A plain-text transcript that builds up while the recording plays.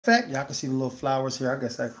effect. Y'all can see the little flowers here. I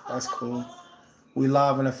guess that's cool. We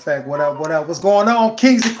live in effect. What up? What up? What's going on,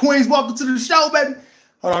 kings and queens? Welcome to the show, baby.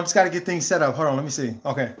 Hold on, just got to get things set up. Hold on, let me see.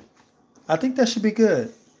 Okay, I think that should be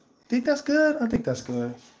good. Think that's good? I think that's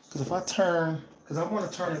good. Because if I turn, because I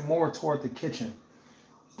want to turn it more toward the kitchen.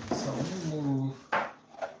 So let me move.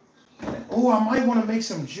 Oh, I might want to make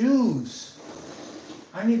some juice.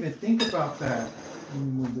 I didn't even think about that. Let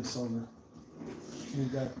me move this over. We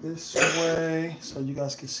got this way so you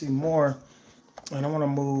guys can see more. And I want to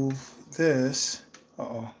move this.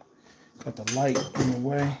 Uh-oh. Got the light in the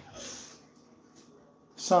way.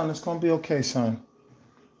 Son, it's going to be okay, son.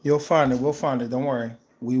 You'll find it. We'll find it. Don't worry.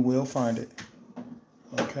 We will find it.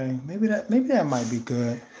 Okay. Maybe that might be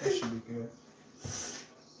good. That should be good.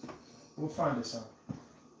 We'll find it, son.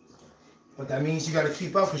 But that means you got to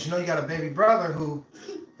keep up because you know you got a baby brother who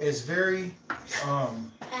is very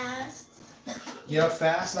fast. Yeah,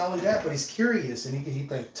 fast. Not only that, but he's curious and he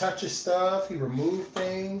like touches stuff. He removes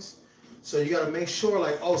things. So you got to make sure,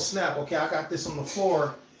 like, oh snap, okay, I got this on the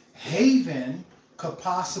floor. Haven could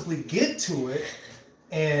possibly get to it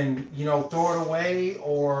and throw it away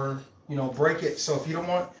or break it. So if you don't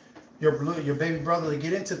want your baby brother to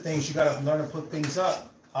get into things, you got to learn to put things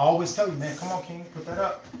up. I always tell you, man, come on, King, put that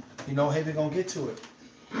up. Haven gonna get to it.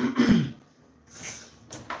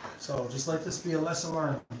 So just let this be a lesson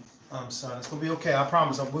learned, son. It's gonna be okay. I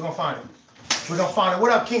promise. We're gonna find it. We're gonna find it.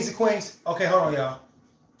 What up, kings and queens? Okay, hold on, y'all.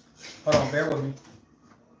 Hold on, bear with me.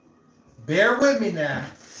 Bear with me now.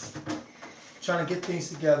 Trying to get things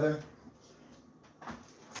together.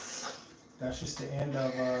 That's just the end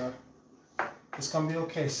of. It's gonna be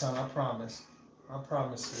okay, son. I promise. I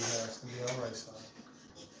promise you that it's gonna be all right, son.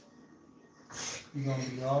 You're gonna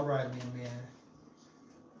be all right, man.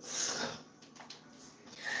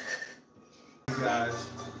 You guys.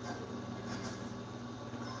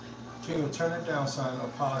 King will turn it down, son. I'll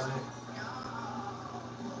pause it.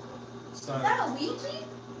 Son. Is that a Ouija?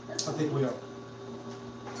 I think we are.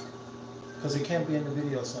 Because it can't be in the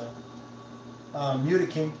video, son. Mute it,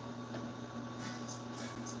 King.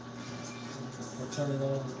 We'll turn it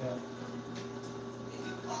on again.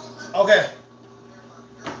 Okay.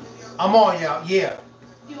 I'm on, y'all. Yeah.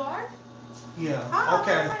 You are? Yeah. Oh,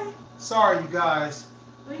 okay. Hi. Sorry, you guys.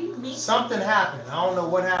 What do you mean? Something happened. I don't know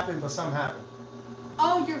what happened, but something happened.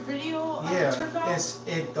 Oh, your video turned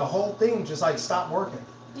off? The whole thing just like stopped working.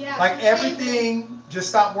 Yeah. Like everything just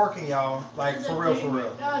stopped working, y'all. Like for real.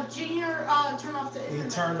 Junior turned off the internet. He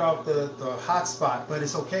turned off the hotspot, but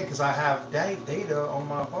it's okay because I have data on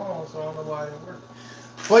my phone, so I don't know why it didn't work.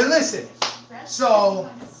 But listen, so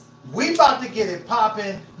we about to get it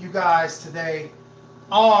popping, you guys, today.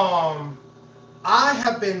 I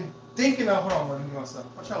have been thinking of, hold on, let me go stuff.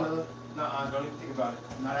 What y'all live? Nuh-uh, don't even think about it.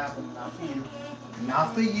 Not happening, not for you.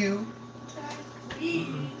 Not for you.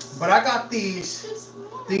 But I got these,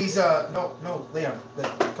 no, Leon,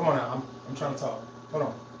 come on now, I'm trying to talk. Hold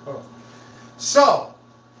on. So,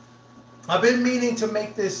 I've been meaning to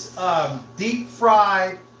make this deep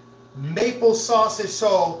fried maple sausage.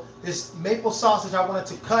 So, this maple sausage I wanted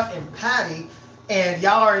to cut in patty. And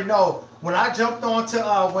y'all already know, when I jumped on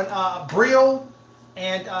to, when Brill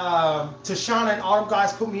and Tashana and all them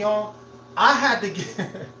guys put me on, I had to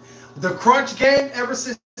get the crunch game ever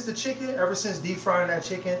since deep frying that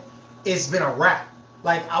chicken, it's been a wrap.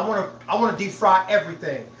 Like I want to deep fry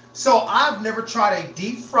everything. So I've never tried a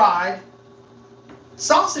deep fried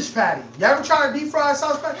sausage patty. You ever tried a deep fried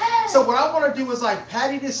sausage patty? Yeah. So what I want to do is like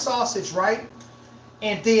patty this sausage, right?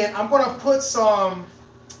 And then I'm gonna put some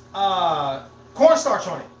cornstarch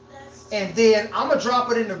on it. And then I'm gonna drop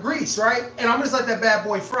it in the grease, right? And I'm just let that bad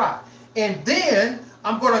boy fry. And then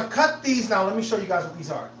I'm gonna cut these. Now let me show you guys what these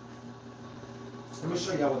are. Let me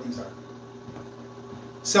show you what these are.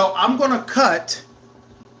 So I'm gonna cut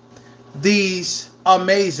these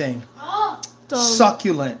amazing,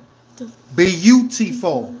 succulent,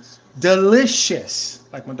 beautiful, delicious,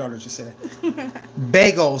 like my daughter just said,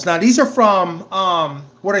 bagels. Now these are from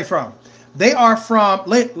where are they from? They are from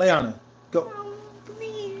Leona. Go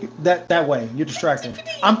that way. You're distracting.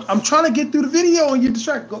 I'm trying to get through the video and you're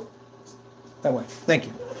distracted. Go that way. Thank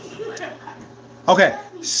you. Okay,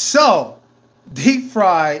 so deep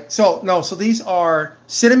fried. So these are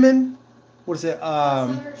cinnamon. What is it?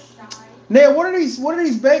 Naya, what are these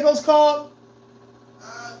bagels called?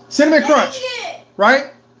 Cinnamon crunch.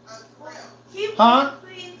 Right? Huh?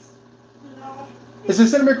 Is it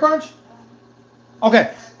cinnamon crunch?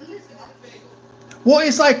 Okay. Well,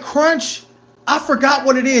 it's like crunch. I forgot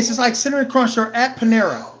what it is. It's like cinnamon crunch or at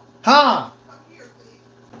Panera. Huh?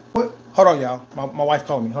 What? Hold on, y'all. My wife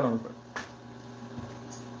called me. Hold on real quick.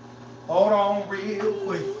 Hold on real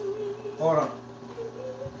quick. Hold on.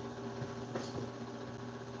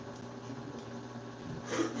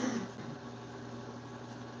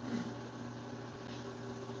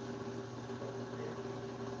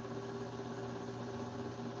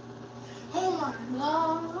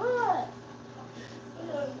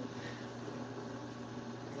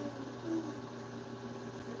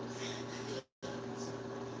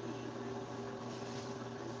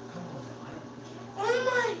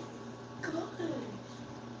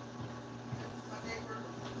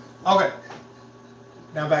 Okay.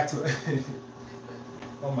 Now back to it.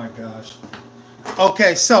 Oh my gosh.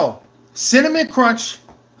 Okay, so cinnamon crunch.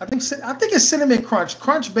 I think it's cinnamon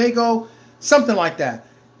crunch bagel, something like that.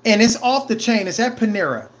 And it's off the chain. It's at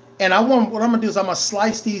Panera. And what I'm gonna do is I'm gonna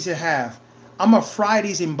slice these in half. I'm gonna fry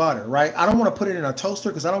these in butter, right? I don't want to put it in a toaster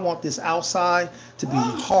because I don't want this outside to be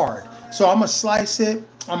hard. So I'm gonna slice it.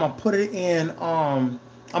 I'm gonna put it in. I'm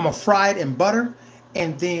gonna fry it in butter,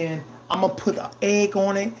 and then I'm gonna put an egg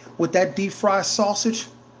on it with that deep fried sausage.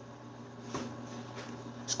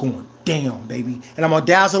 It's going down, baby. And I'm gonna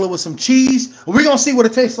dazzle it with some cheese. We're gonna see what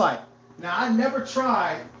it tastes like. Now I never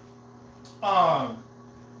tried a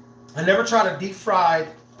deep fried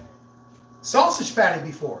sausage patty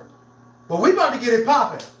before. But we about to get it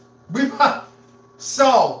popping.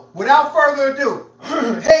 So, without further ado,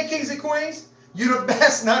 hey kings and queens, you the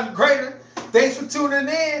best, not greater. Thanks for tuning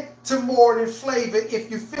in to More Than Flavor. If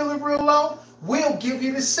you're feeling real low, we'll give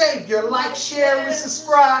you the savior. Like, share, and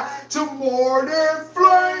subscribe to More Than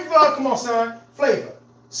Flavor. Come on, son. Flavor.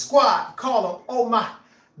 Squad, call them. Oh my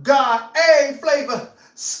God. Hey, Flavor.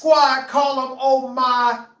 Squad, call them. Oh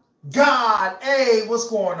my God. Hey, what's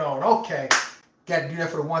going on? Okay. Got to do that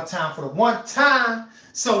for the one time.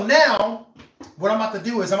 So now, what I'm about to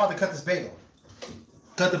do is I'm about to cut this bagel.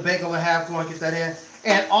 Cut the bagel in half. Going to get that in.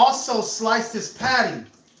 And also slice this patty.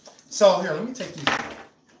 So here, let me take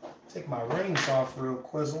my rings off real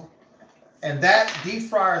quizzle. And that deep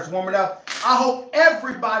fryer is warming up. I hope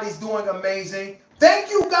everybody's doing amazing. Thank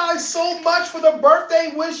you guys so much for the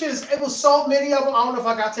birthday wishes. It was so many of them. I don't know if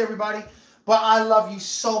I got to everybody, but I love you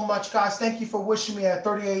so much, guys. Thank you for wishing me a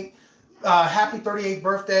 38. Happy 38th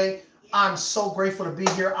birthday. I'm so grateful to be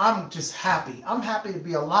here. I'm just happy. I'm happy to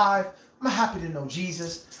be alive. I'm happy to know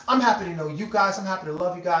Jesus. I'm happy to know you guys. I'm happy to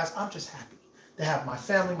love you guys. I'm just happy to have my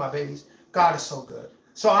family, my babies. God is so good.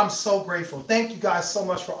 So I'm so grateful. Thank you guys so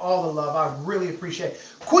much for all the love. I really appreciate it.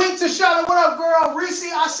 Queen Tashana, what up, girl? Reese,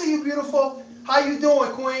 I see you, beautiful. How you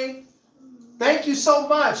doing, Queen? Thank you so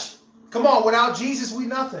much. Come on, without Jesus, we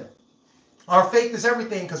nothing. Our faith is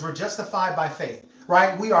everything because we're justified by faith.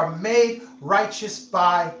 Right? We are made righteous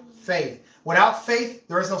by faith. Without faith,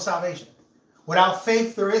 there is no salvation. Without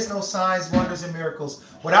faith, there is no signs, wonders, and miracles.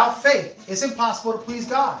 Without faith, it's impossible to please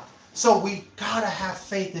God. So we gotta have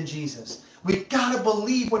faith in Jesus. We gotta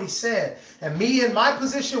believe what he said. And me in my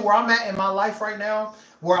position where I'm at in my life right now,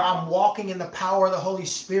 where I'm walking in the power of the Holy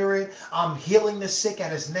Spirit, I'm healing the sick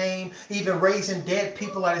at his name, even raising dead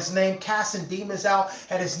people at his name, casting demons out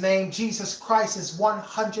at his name. Jesus Christ is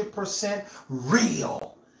 100%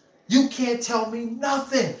 real. You can't tell me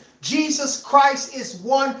nothing. Jesus Christ is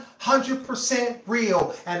 100%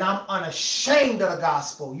 real, and I'm unashamed of the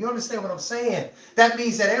gospel. You understand what I'm saying? That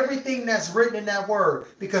means that everything that's written in that word,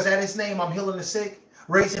 because at his name I'm healing the sick,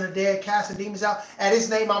 raising the dead, casting demons out. At his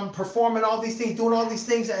name, I'm performing all these things, doing all these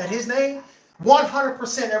things at his name.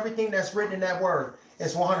 100% everything that's written in that word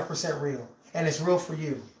is 100% real. And it's real for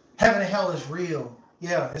you. Heaven and hell is real.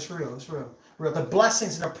 Yeah, it's real. It's real. Real. The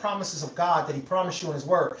blessings and the promises of God that he promised you in his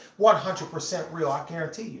word, 100% real. I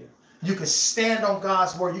guarantee you. You can stand on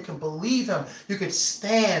God's word. You can believe him. You can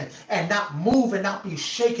stand and not move and not be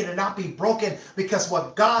shaken and not be broken, because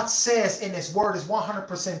what God says in his word is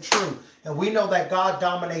 100% true. And we know that God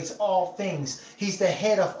dominates all things. He's the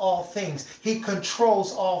head of all things. He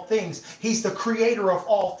controls all things. He's the creator of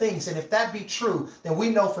all things. And if that be true, then we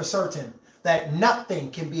know for certain that nothing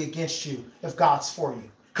can be against you if God's for you.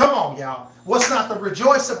 Come on, y'all. What's not to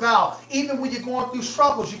rejoice about? Even when you're going through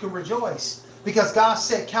struggles, you can rejoice. Because God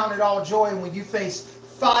said, count it all joy when you face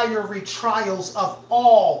fiery trials of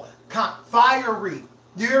all kind. Fiery.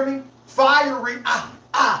 You hear me? Fiery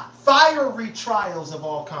trials of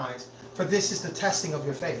all kinds. For this is the testing of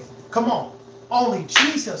your faith. Come on. Only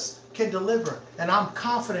Jesus can deliver. And I'm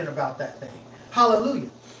confident about that thing. Hallelujah.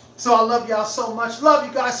 So I love y'all so much. Love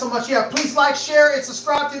you guys so much. Yeah, please like, share, and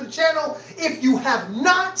subscribe to the channel. If you have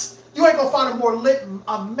not, you ain't gonna find a more lit,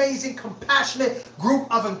 amazing, compassionate group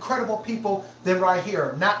of incredible people than right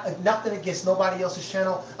here. Nothing against nobody else's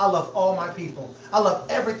channel. I love all my people. I love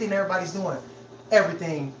everything everybody's doing.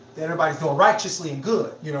 Everything that everybody's doing righteously and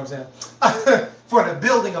good. You know what I'm saying? For the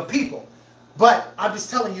building of people. But I'm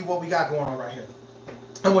just telling you what we got going on right here.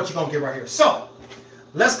 And what you're gonna get right here. So,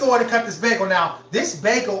 let's go ahead and cut this bagel. Now, this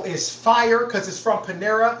bagel is fire because it's from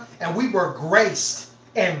Panera. And we were graced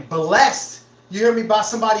and blessed, you hear me, by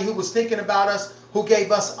somebody who was thinking about us, who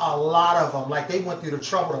gave us a lot of them. Like, they went through the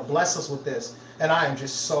trouble to bless us with this. And I am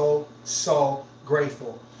just so, so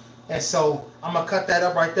grateful. And so, I'm going to cut that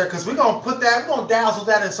up right there because we're going to put that, we're going to dazzle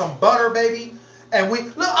that in some butter, baby. And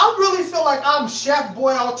look, I really feel like I'm Chef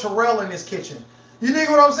Boyle Terrell in this kitchen. You dig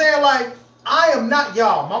what I'm saying? Like, I am not,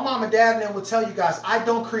 y'all. My mom and dad and them will tell you guys, I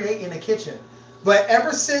don't create in the kitchen. But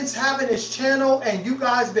ever since having this channel and you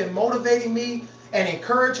guys been motivating me and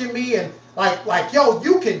encouraging me and like, yo,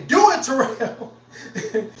 you can do it, Terrell.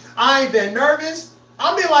 I ain't been nervous.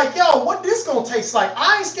 I'll be like, yo, what this gonna taste like?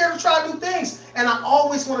 I ain't scared to try new things. And I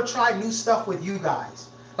always want to try new stuff with you guys.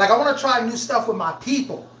 Like, I want to try new stuff with my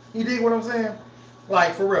people. You dig what I'm saying?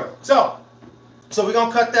 Like, for real. So we're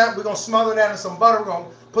going to cut that. We're going to smother that in some butter. We're going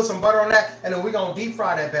to put some butter on that. And then we're going to deep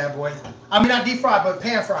fry that bad boy. I mean, not deep fry, but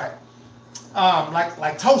pan fry it.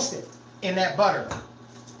 Like toast it in that butter.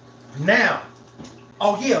 Now,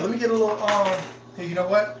 oh yeah, let me get a little, hey, you know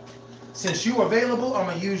what? Since you available, I'm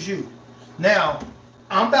going to use you. Now,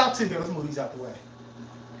 I'm about to, here, let's move these out the way.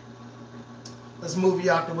 Let's move you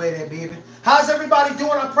out the way there, baby. How's everybody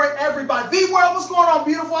doing? I pray everybody. V-World, what's going on,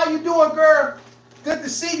 beautiful? How you doing, girl? Good to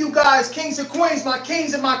see you guys, kings and queens, my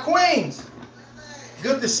kings and my queens.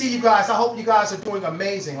 Good to see you guys. I hope you guys are doing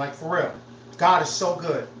amazing, like for real. God is so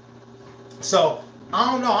good. So,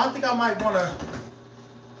 I don't know. I think I might want to,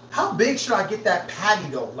 how big should I get that patty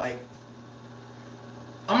though? Like,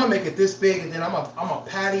 I'm going to make it this big and then I'm gonna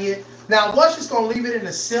patty it. Now, Lush is going to leave it in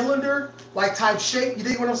a cylinder, like type shape. You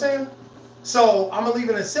dig what I'm saying? So, I'm going to leave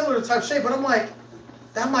it in a cylinder type shape. But I'm like,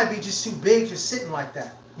 that might be just too big just sitting like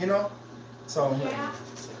that. You know? So, yeah.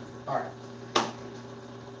 All right.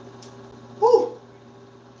 Woo!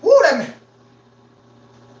 Woo, that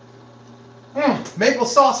man. Maple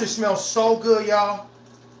sausage smells so good, y'all.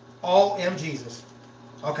 OM Jesus.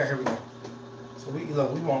 Okay, here we go. So, we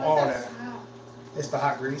want all that. It's the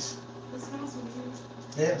hot grease. It smells so good.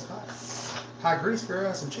 Yeah, it's hot. Hot grease,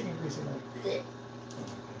 girl. Some chicken grease in there.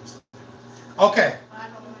 Okay.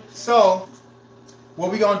 So,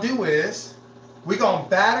 what we're going to do is, we're going to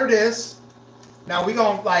batter this. Now, we're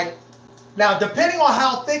going to, now, depending on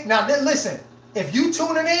how thick, now, listen, if you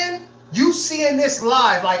tuning in, you seeing this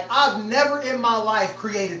live, like, I've never in my life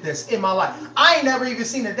created this in my life. I ain't never even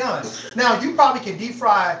seen it done. Now, you probably can deep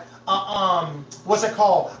fry what's it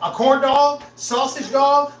called? A corn dog, sausage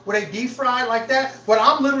dog, where they deep fry like that. But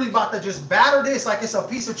I'm literally about to just batter this like it's a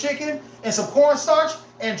piece of chicken and some cornstarch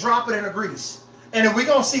and drop it in the grease. And then we're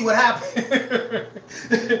going to see what happens.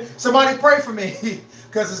 Somebody pray for me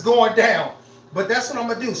because it's going down. But that's what I'm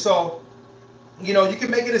going to do. So, you know, you can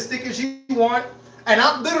make it as thick as you want. And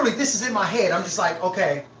I'm literally, this is in my head. I'm just like,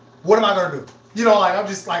 okay, what am I going to do? You know, like, I'm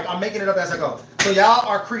just like, I'm making it up as I go. So y'all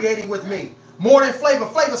are creating with me. More than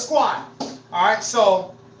flavor squad. All right,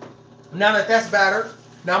 so now that that's battered,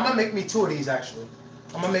 now I'm going to make me 2 of these, actually.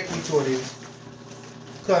 I'm going to make me 2 of these.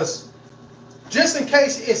 Because just in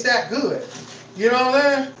case it's that good. You know what I'm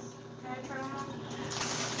saying? Can I try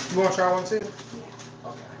one? You want to try one, too? Yeah.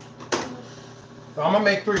 Okay. So I'm going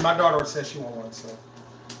to make 3. My daughter says she wants one, so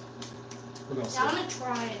we're going to see. Yeah, I'm going to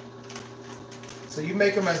try it. So you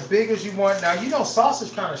make them as big as you want. Now, you know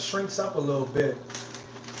sausage kind of shrinks up a little bit.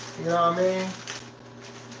 You know what I mean?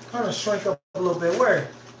 Kind of shrink up a little bit. Where?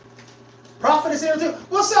 Prophet is here too.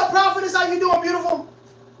 What's up, Prophetess? How you doing, beautiful?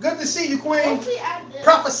 Good to see you, Queen. What if we add this?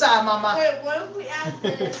 Prophesy, mama. Wait, what if we add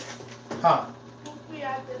this? Huh? What if we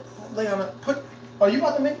add this? Lay on it. Are you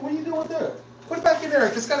about to make? What are you doing with it? Put it back in there.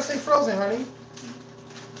 It's gotta stay frozen, honey.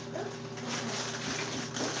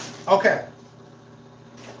 Okay.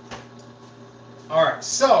 All right.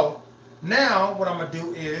 So now what I'm gonna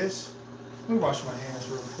do is. Let me wash my hands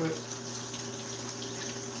real quick.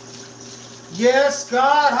 Yes,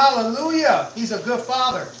 God, hallelujah. He's a good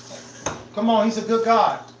Father. Come on, He's a good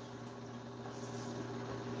God.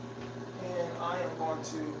 And I am going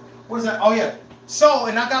to, what is that? Oh, yeah. So,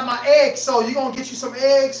 and I got my eggs. So, you're going to get you some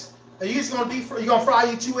eggs. And you're just going to you're going to fry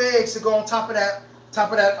you 2 eggs to go on top of that,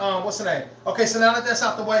 what's the name? Okay, so now that that's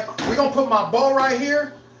out the way, we're going to put my bowl right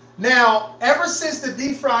here. Now, ever since the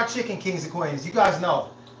deep fried chicken, kings and queens, you guys know,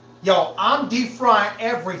 yo, I'm deep frying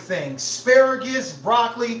everything. Asparagus,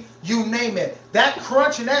 broccoli, you name it. That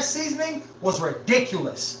crunch and that seasoning was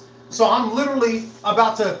ridiculous. So I'm literally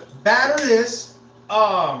about to batter this.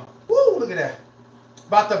 Woo, look at that.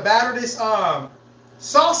 About to batter this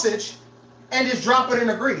sausage and just drop it in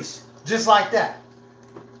the grease. Just like that.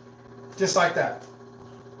 Just like that.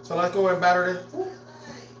 So let's go ahead and batter this. Woo.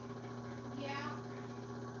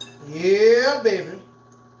 Yeah, baby.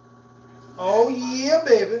 Oh, yeah,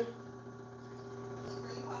 baby.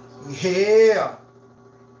 Yeah.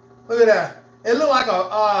 Look at that. It looked like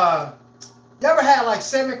a, you ever had like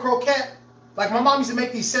salmon croquette? Like my mom used to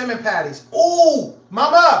make these salmon patties. Ooh,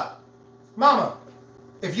 mama. Mama.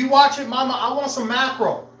 If you watch it, mama, I want some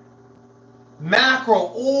mackerel.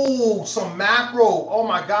 Mackerel. Ooh, some mackerel. Oh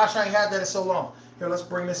my gosh, I ain't had that in so long. Here, let's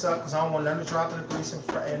bring this up because I don't want nothing to drop in the grease and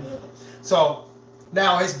fry. So,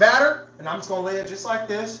 now it's battered, and I'm just going to lay it just like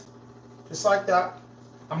this. Just like that.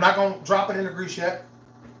 I'm not going to drop it in the grease yet.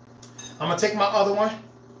 I'm going to take my other one.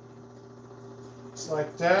 Just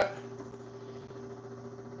like that.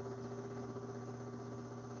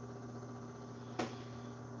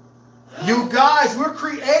 You guys, we're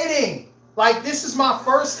creating. Like, this is my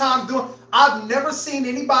first time doing. I've never seen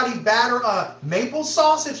anybody batter a maple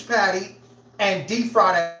sausage patty and deep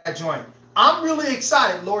fry that joint. I'm really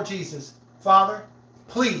excited, Lord Jesus. Father,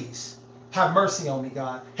 please have mercy on me,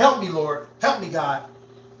 God. Help me, Lord. Help me, God.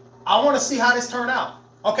 I want to see how this turned out.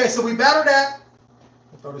 Okay, so we batter that.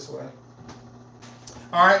 Throw this away.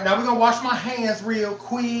 All right, now we're going to wash my hands real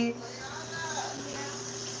quick.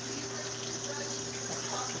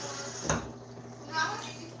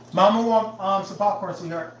 Mama want some popcorn,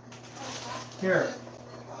 sweetheart. Here.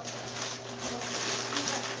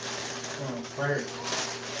 Right here.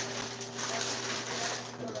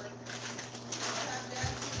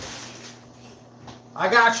 I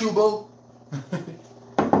got you, boo.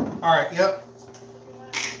 All right, yep.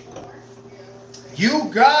 You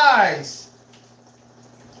guys,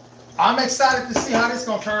 I'm excited to see how this is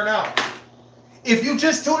going to turn out. If you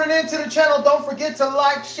just tuning into the channel, don't forget to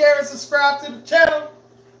like, share, and subscribe to the channel.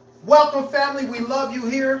 Welcome, family. We love you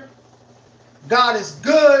here. God is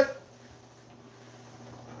good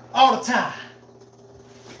all the time.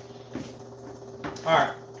 All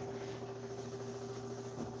right.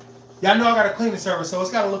 Y'all know I got to clean the service, so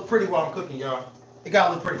it's got to look pretty while I'm cooking, y'all. It got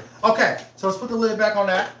to look pretty. Okay, so let's put the lid back on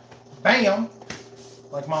that. Bam.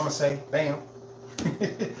 Like mama say, bam.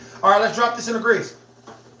 All right, let's drop this in the grease.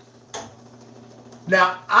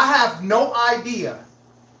 Now, I have no idea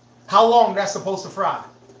how long that's supposed to fry.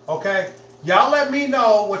 Okay? Y'all let me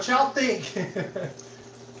know what y'all think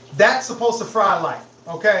that's supposed to fry like.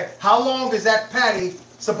 Okay? How long is that patty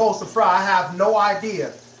supposed to fry? I have no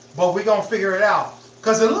idea. But we're going to figure it out.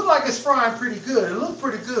 Because it looked like it's frying pretty good. It looked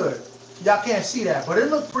pretty good. Y'all can't see that. But it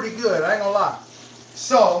looked pretty good. I ain't going to lie.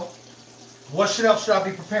 So, what else should I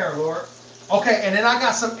be preparing, Lord? Okay, and then I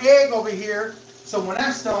got some egg over here. So when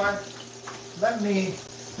that's done, let me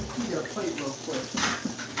get a plate real quick.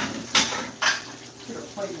 Get a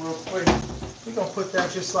plate real quick. We're going to put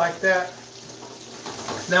that just like that.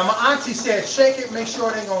 Now, my auntie said, shake it, make sure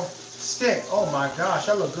it ain't going to stick. Oh, my gosh,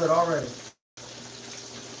 that look good already.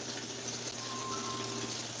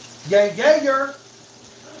 Yay, yayer.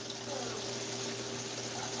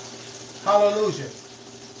 Hallelujah.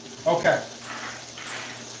 Okay.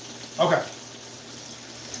 Okay.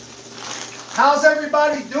 How's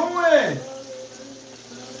everybody doing?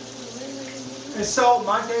 And so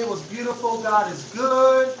my day was beautiful. God is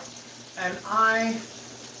good. And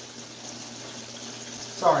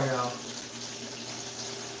sorry, y'all.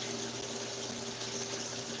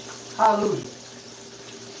 Hallelujah.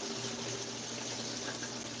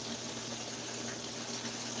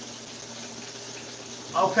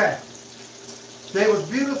 Okay. Day was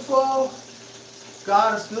beautiful.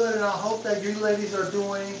 God is good, and I hope that you ladies are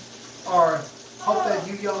doing, or hope that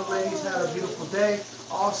you young ladies had a beautiful day.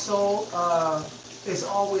 Also, it's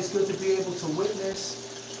always good to be able to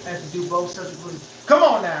witness and to do both subjects. Come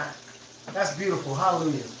on now. That's beautiful.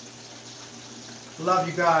 Hallelujah. Love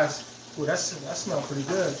you guys. Ooh, that smells pretty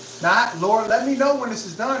good. Now, Lord, let me know when this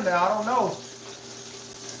is done now. I don't know.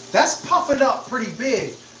 That's puffing up pretty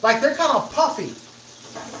big. Like, they're kind of puffy.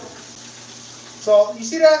 So, you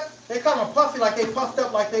see that? They're kind of puffy, like they puffed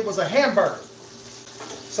up like they was a hamburger.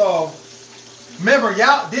 So, remember,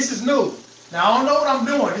 y'all, this is new. Now, I don't know what I'm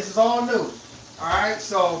doing. This is all new. All right?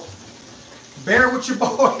 So, bear with your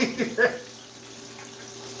boy.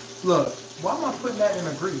 Look, why am I putting that in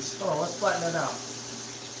the grease? Hold on, let's flatten that out.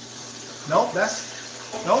 Nope,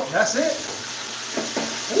 that's it.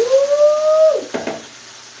 Woo!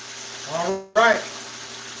 All right.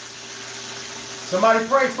 Somebody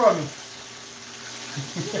pray for me.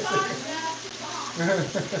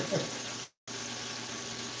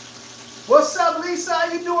 What's up, Lisa?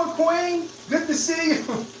 How you doing, Queen? Good to see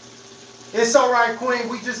you. It's all right, Queen.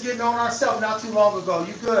 We just getting on ourselves not too long ago.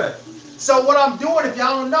 You good? So what I'm doing, if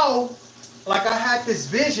y'all don't know, like I had this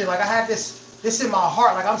vision, like I had this in my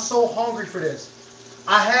heart, like I'm so hungry for this.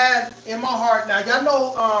 I had in my heart, now y'all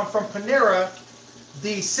know from Panera,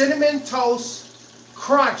 the Cinnamon Toast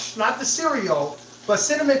Crunch, not the cereal, but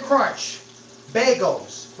Cinnamon Crunch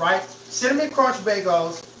bagels, right? Cinnamon Crunch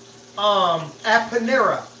bagels at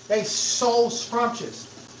Panera. They so scrumptious.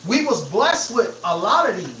 We was blessed with a lot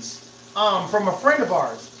of these from a friend of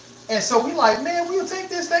ours. And so we like, man, we'll take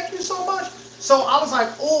this. Thank you so much. So I was like,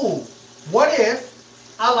 oh, what if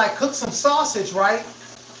I like cook some sausage, right?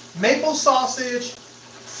 Maple sausage,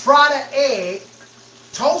 fried an egg,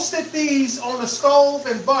 toasted these on the stove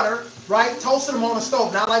and butter, right? Toasted them on the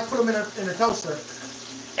stove. Not like put them in a toaster.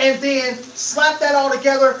 And then slap that all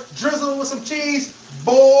together, drizzle it with some cheese.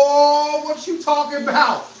 Boy, what you talking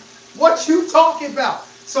about? What you talking about?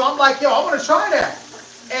 So I'm like, yo, I want to try that.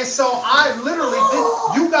 And so I literally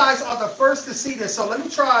did. You guys are the first to see this. So let me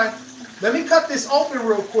try. Let me cut this open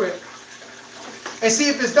real quick and see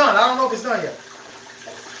if it's done. I don't know if it's done yet.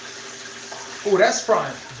 Oh, that's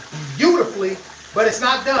frying beautifully, but it's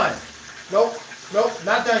not done. Nope, nope,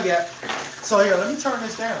 not done yet. So here, let me turn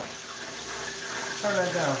this down. Turn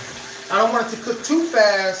that down. I don't want it to cook too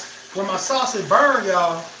fast when my sausage burn,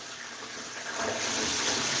 y'all.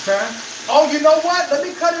 Okay. Oh, you know what? Let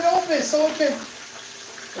me cut it open so it can.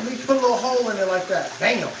 Let me put a little hole in it like that.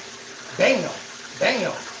 Bam, bam,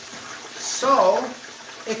 bam. So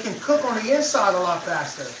it can cook on the inside a lot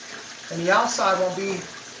faster, and the outside won't be,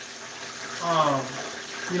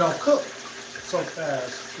 cooked so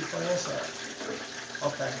fast. Keep on the inside.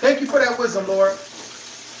 Okay. Thank you for that wisdom, Lord.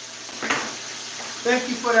 Thank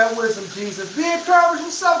you for that wisdom, Jesus. Be encouraged.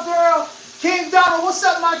 What's up, girl? King Donald, what's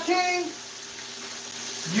up, my king?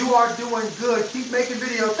 You are doing good. Keep making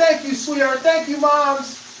videos. Thank you, sweetheart. Thank you,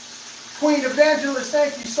 moms. Queen Evangelist,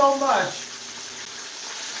 thank you so much.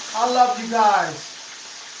 I love you guys.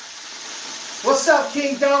 What's up,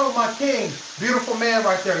 King Donald, my king? Beautiful man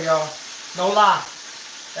right there, y'all. No lie.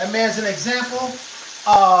 That man's an example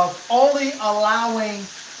of only allowing,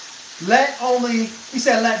 he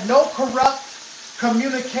said, let no corrupt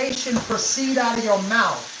communication proceed out of your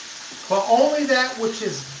mouth, but only that which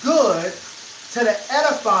is good to the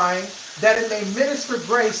edifying, that it may minister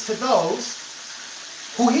grace to those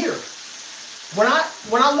who hear. When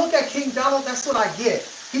I look at King Donald, that's what I get.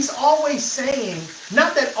 He's always saying,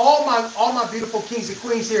 not that all my beautiful kings and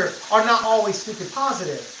queens here are not always speaking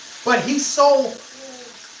positive, but he's so,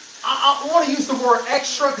 I want to use the word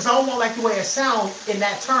extra because I don't want like the way it sounds in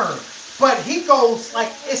that term, but he goes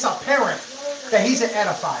like it's apparent that he's an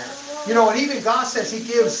edifier. You know, and even God says he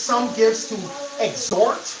gives some gifts to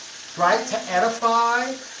exhort, right, to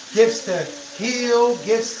edify, gifts to heal,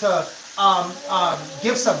 gifts to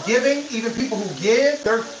gifts of giving. Even people who give,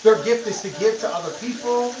 their gift is to give to other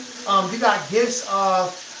people. You got gifts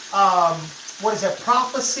of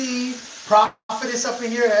prophecy, prophetess up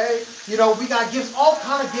in here. Hey, you know, we got gifts, all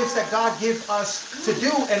kind of gifts that God gives us to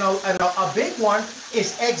do, and a big one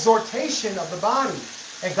is exhortation of the body.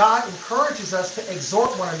 And God encourages us to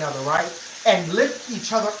exhort one another, right, and lift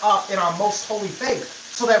each other up in our most holy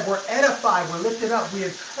faith, so that we're edified, we're lifted up, we're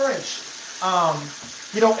encouraged.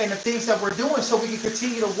 In the things that we're doing, so we can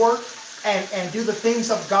continue to work and do the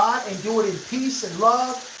things of God and do it in peace and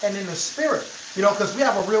love and in the spirit. You know, because we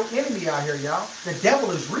have a real enemy out here, y'all. The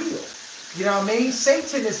devil is real. You know what I mean?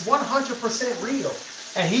 Satan is 100% real.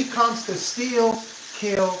 And he comes to steal,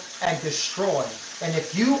 kill, and destroy. And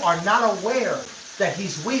if you are not aware that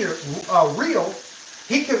he's real,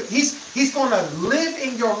 he's going to live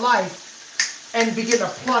in your life and begin to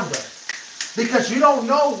plunder. Because you don't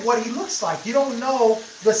know what he looks like. You don't know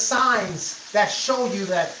the signs that show you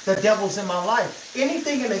that the devil's in my life.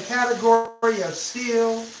 Anything in the category of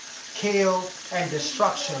steal, kill, and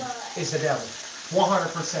destruction is the devil.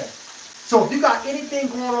 100%. So if you got anything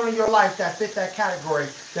going on in your life that fit that category,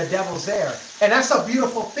 the devil's there. And that's a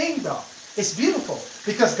beautiful thing, though. It's beautiful.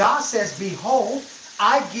 Because God says, behold,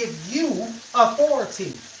 I give you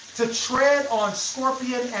authority to tread on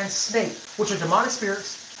scorpion and snake, which are demonic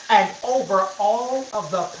spirits, and over all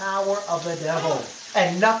of the power of the devil,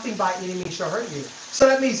 and nothing by any means shall hurt you. So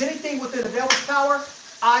that means anything within the devil's power,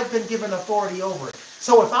 I've been given authority over it.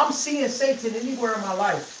 So if I'm seeing Satan anywhere in my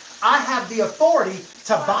life, I have the authority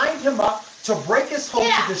to bind him up, to break his hold,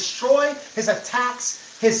 to destroy his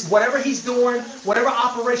attacks, his whatever he's doing, whatever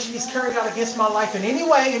operation he's carrying out against my life in any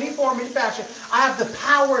way, any form, any fashion. I have the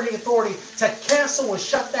power and the authority to cancel and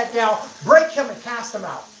shut that down, break him and cast him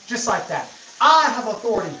out, just like that. I have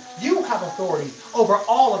authority. You have authority over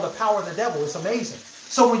all of the power of the devil. It's amazing.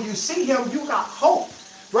 So when you see him, you got hope,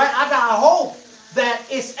 right? I got hope that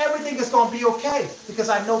everything is going to be okay because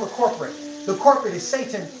I know the corporate. The corporate is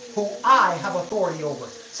Satan, who I have authority over.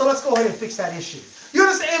 So let's go ahead and fix that issue. You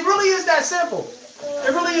understand? It really is that simple.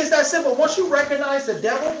 It really is that simple. Once you recognize the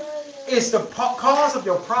devil is the cause of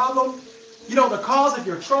your problem, the cause of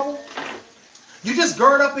your trouble, you just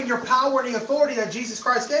gird up in your power and the authority that Jesus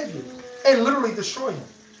Christ gave you. And literally destroy him.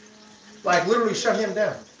 Like literally shut him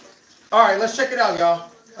down. All right, let's check it out,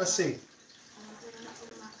 y'all. Let's see.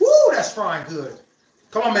 Woo, that's frying good.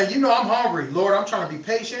 Come on, man. You know I'm hungry. Lord, I'm trying to be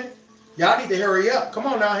patient. Y'all need to hurry up. Come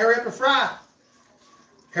on now. Hurry up and fry.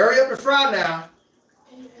 Hurry up and fry now.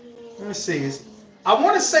 Let me see. I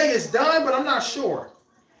want to say it's done, but I'm not sure.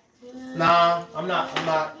 Nah, I'm not.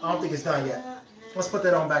 I don't think it's done yet. Let's put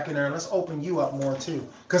that on back in there and let's open you up more too.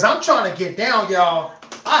 Cause I'm trying to get down, y'all.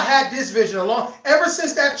 I had this vision ever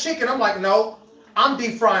since that chicken. I'm like, no, I'm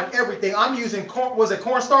deep frying everything. I'm using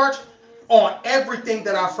cornstarch on everything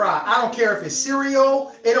that I fry. I don't care if it's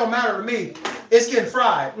cereal. It don't matter to me. It's getting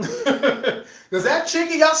fried. Cause that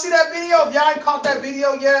chicken, y'all see that video? If y'all ain't caught that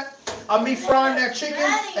video yet, of me frying that chicken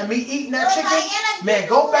and me eating that chicken, man,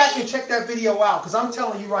 go back and check that video out. Cause I'm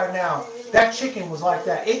telling you right now, that chicken was like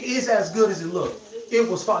that. It is as good as it looked. It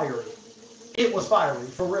was fiery. It was fiery.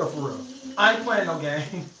 For real, for real. I ain't playing no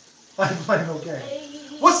game. I ain't playing no game.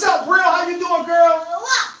 What's up, Brill? How you doing, girl?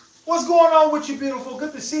 What's going on with you, beautiful?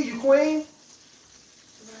 Good to see you, queen.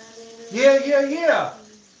 Yeah.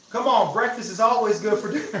 Come on, breakfast is always good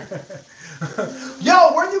for dinner.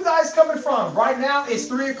 Yo, where you guys coming from? Right now, it's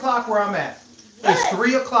 3 o'clock where I'm at. It's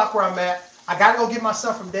 3 o'clock where I'm at. I got to go get my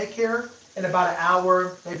son from daycare in about an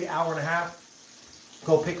hour, maybe an hour and a half.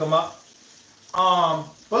 Go pick him up.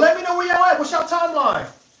 But let me know where y'all at. What's your timeline?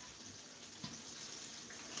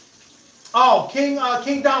 Oh, King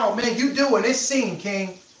Donald, man, you doing this scene,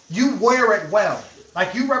 King. You wear it well.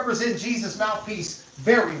 Like you represent Jesus' mouthpiece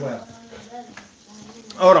very well.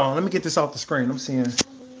 Hold on, let me get this off the screen. I'm seeing.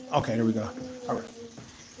 Okay, there we go. All right.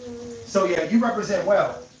 So yeah, you represent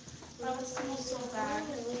well. That would smell so bad.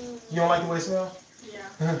 You don't like the way it smells?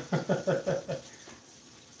 Yeah.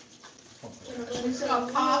 It's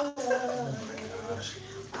gonna pop. Oh my gosh.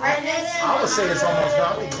 I would say it's almost done.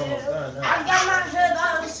 I think it's almost done now. I got my hood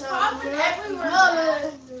on. It's popping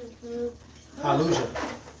everywhere. Hallelujah.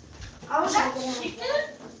 Was that chicken?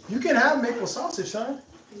 You can have maple sausage, son.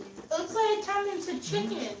 It looks like it turned into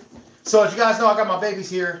chicken. So as you guys know, I got my babies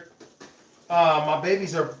here. My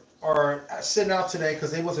babies are sitting out today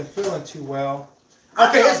because they wasn't feeling too well.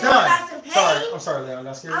 Okay, it's done. Sorry, I'm sorry, Leon.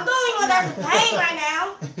 That's scary. I'm the only one that's in pain right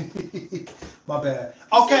now. My bad.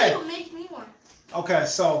 Okay. You make me one. Okay,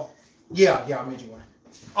 so yeah, I made you one.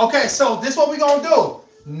 Okay, so this is what we're gonna do.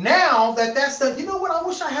 Now that that's done, you know what? I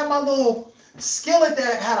wish I had my little skillet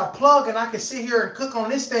that had a plug and I could sit here and cook on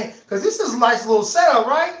this thing. Because this is a nice little setup,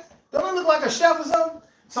 right? Don't I look like a chef or something?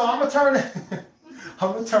 So I'm gonna turn it.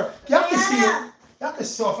 I'm gonna turn. Y'all can see it. Y'all can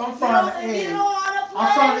see. So if I'm frying the egg,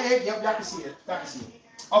 I'm frying the egg. Yep, y'all can see it. Y'all can see it.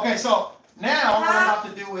 Okay, so now what I'm about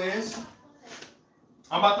to do is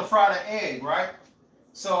I'm about to fry the egg, right?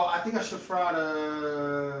 So I think I should fry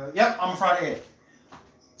the. Yep, I'm gonna fry the egg.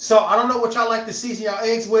 So I don't know what y'all like to season y'all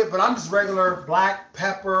eggs with, but I'm just regular black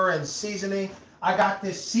pepper and seasoning. I got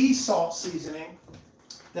this sea salt seasoning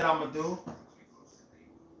that I'm gonna do.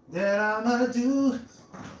 Yeah.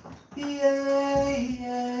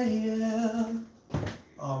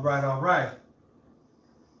 All right.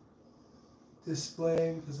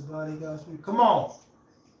 Display because the body got me. Come on.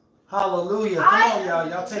 Hallelujah. Come on, y'all.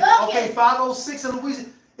 Y'all take it. Okay, 5:06 in Louisiana.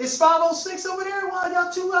 It's 5:06 over there. Why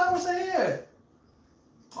y'all 2 hours ahead?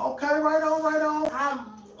 Okay, right on.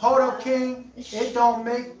 Hold up, King. It don't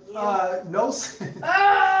make no sense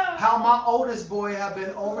how my oldest boy have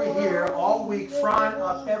been over here all week frying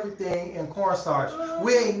up everything in cornstarch.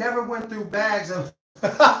 We ain't never went through bags of.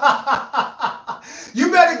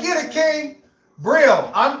 You better get it, King. Brill,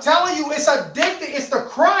 I'm telling you, it's addicting. It's the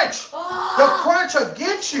crunch. The crunch will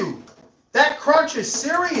get you. That crunch is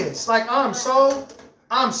serious. Like I'm so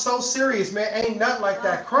serious, man. Ain't nothing like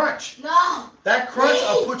that crunch. No. That crunch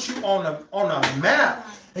will put you on a map.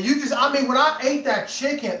 And you just, I mean, when I ate that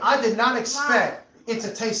chicken, I did not expect it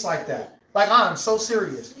to taste like that. Like I'm so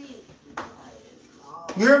serious.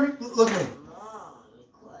 You hear me? Look at me.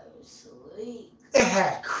 It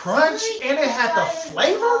had crunch and it had the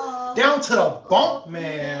flavor down to the bone.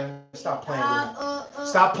 Man, stop playing with me.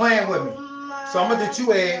 Stop playing with me. So I'm going to do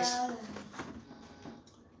 2 eggs.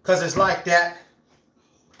 Because it's like that.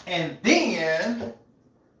 And then,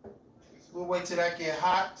 we'll wait till that get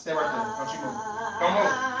hot. Stay right there. Don't you move. Don't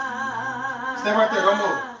move. Stay right there. Don't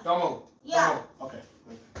move. Yeah. Don't move. Okay.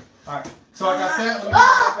 All right. So I got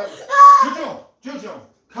that. Juju,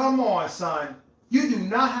 come on, son. You do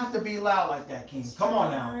not have to be loud like that, King. Come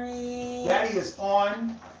on now. Daddy is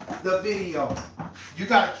on the video. You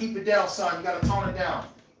got to keep it down, son. You got to tone it down.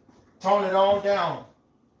 Tone it on down.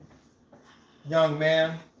 Young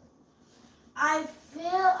man. I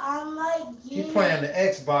feel I'm like you. You playing the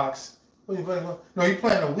Xbox. What you playing? No, you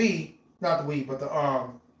playing the Wii. Not the Wii, but the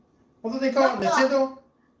what do they call it? Nintendo?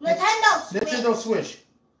 Nintendo Switch.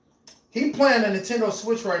 He playing the Nintendo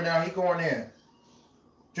Switch right now. He going in.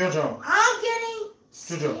 Jojo. I'm getting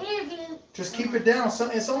Jojo. Just keep it down.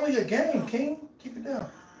 Son. It's only a game, King. Keep it down.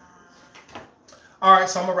 All right,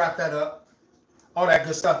 so I'm gonna wrap that up. All that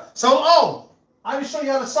good stuff. So, I didn't show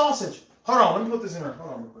you how the sausage. Hold on, let me put this in there.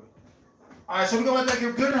 Hold on real quick. All right, so we're gonna let that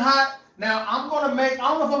get good and hot. Now I'm gonna make, I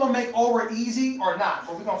don't know if I'm gonna make over easy or not,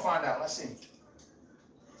 but we're gonna find out. Let's see.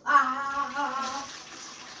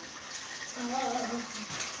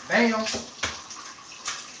 Bam.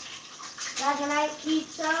 Now can I keep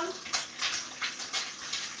some?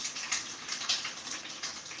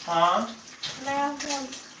 Huh? Can I have some?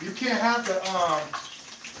 You can't have the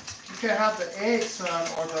egg, son,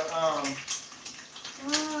 or the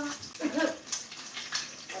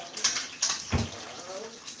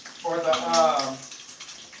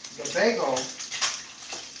bagel.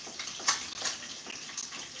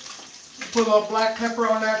 Put a little black pepper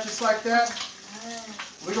on that, just like that.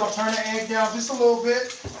 We're gonna turn the egg down just a little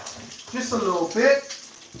bit. Just a little bit.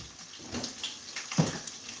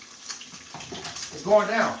 It's going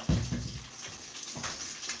down.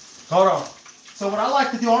 Hold on. So what I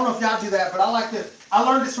like to do, I don't know if y'all do that, but I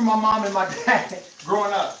learned this from my mom and my dad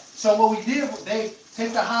growing up. So what we did, they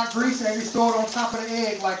take the hot grease and they just throw it on top of the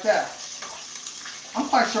egg like that. I'm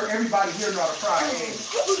quite sure everybody here knows how to fry an egg.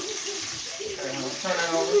 Okay, turn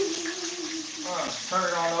it over. Turn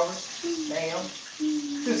it on over. Bam.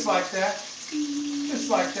 Just like that. Just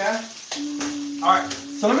like that. All right.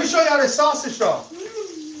 So let me show y'all this sausage though.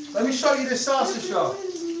 Let me show you this sausage though.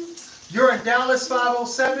 You're in Dallas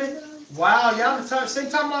 507. Wow, y'all the same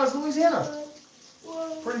time I was in Louisiana.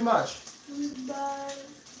 Pretty much.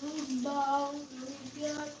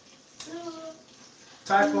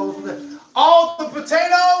 Typo. All the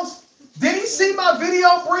potatoes. Did he see my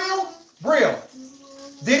video, Brill?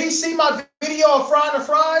 Did he see my video of frying the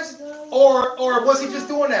fries? Or was he just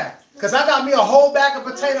doing that? Because I got me a whole bag of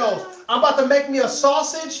potatoes. I'm about to make me a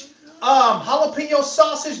sausage, jalapeno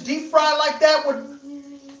sausage, deep fried like that.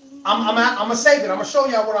 I'm gonna save it. I'm gonna show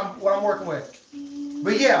y'all what I'm working with.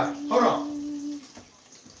 But yeah, hold on.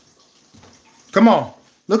 Come on.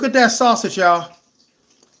 Look at that sausage, y'all.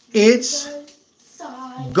 It's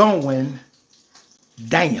going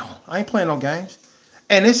down. I ain't playing no games.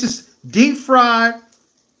 And this is deep fried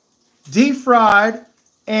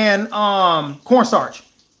and cornstarch.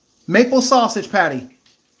 Maple sausage patty.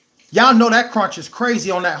 Y'all know that crunch is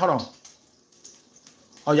crazy on that. Hold on.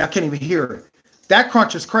 Oh, y'all can't even hear it. That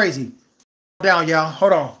crunch is crazy. Down, y'all.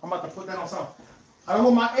 Hold on. I'm about to put that on something. I don't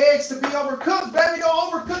want my eggs to be overcooked, baby.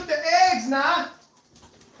 Don't overcook the eggs now.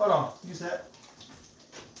 Hold on. Use that.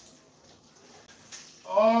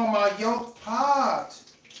 Oh, my yolk pot.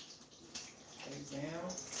 Okay, bam.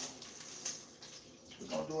 We're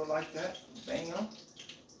going to do it like that. Bam.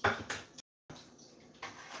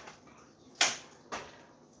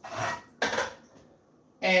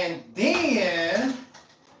 And then,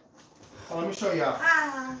 let me show y'all.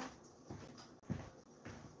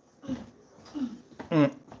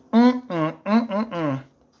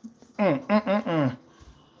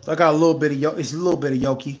 I got a little bit of yolk. It's a little bit of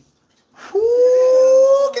yolky.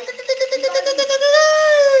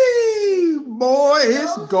 Boy,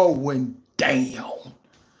 it's going down.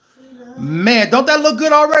 Man, don't that look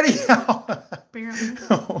good already?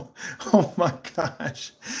 Oh my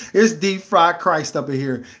gosh. It's deep fried Christ up in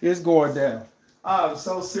here. It's going down. I'm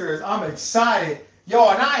so serious. I'm excited. Yo,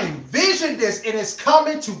 and I envisioned this and it's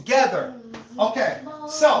coming together. Okay,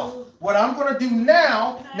 so what I'm going to do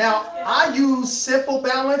now I use Simple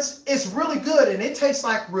Balance. It's really good and it tastes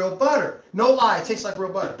like real butter. No lie, it tastes like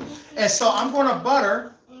real butter. And so I'm going to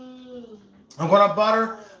butter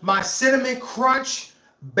my Cinnamon Crunch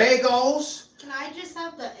bagels. Can I just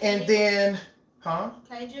have the egg? And then, huh?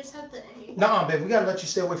 Can I just have the egg? Nuh-uh, babe. We got to let you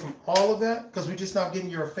stay away from all of that because we're just not getting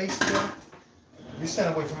your face together. You're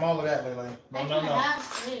staying away from all of that, Lele. No.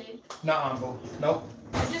 Have egg. Nuh-uh, boo. Nope.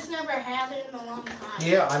 I just never had it in a long time.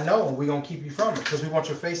 Yeah, I know. We're going to keep you from it because we want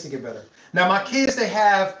your face to get better. Now, my kids, they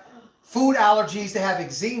have food allergies. They have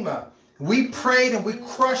eczema. We prayed and we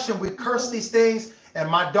crushed and we cursed these things. And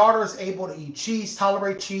my daughter is able to eat cheese,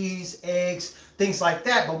 tolerate cheese, eggs, things like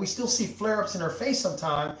that. But we still see flare-ups in her face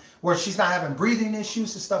sometimes where she's not having breathing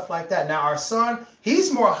issues and stuff like that. Now, our son,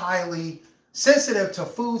 he's more highly sensitive to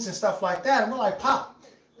foods and stuff like that. And we're like, Pop,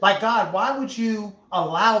 like, God, why would you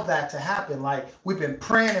allow that to happen? Like, we've been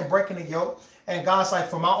praying and breaking the yoke. And God's like,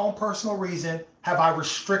 for my own personal reason, have I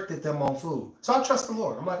restricted them on food? So I trust the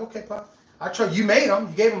Lord. I'm like, okay, Pop, I trust you. Made them.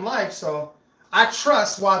 You gave them life. So I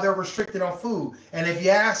trust why they're restricted on food. And if you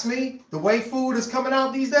ask me, the way food is coming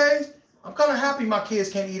out these days, I'm kind of happy my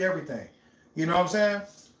kids can't eat everything. You know what I'm saying?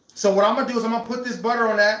 So what I'm going to do is I'm going to put this butter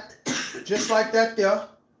on that just like that there.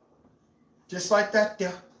 Just like that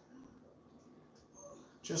there.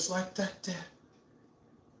 Just like that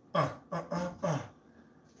there.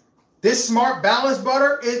 This Smart Balance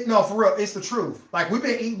butter, no, for real, it's the truth. Like, we've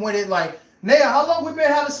been eating with it like, Naya, how long we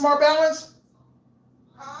been having Smart Balance?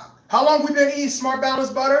 How long we been eating Smart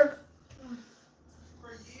Balance butter?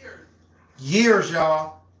 For years. Years,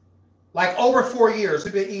 y'all. Like over 4 years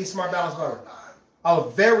we've been eating Smart Balance butter. A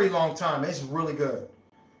very long time. It's really good.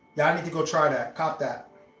 Y'all need to go try that. Cop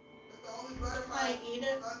that. It's the only butter I eat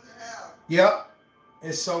it? have. Yep.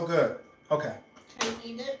 It's so good. Okay. Can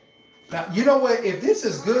you eat it? Now, you know what? If this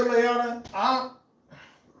is good, Leona, I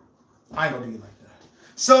ain't gonna do you like that.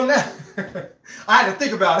 So now, I had to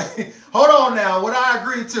think about it. Hold on now. What I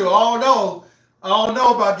agreed to. I don't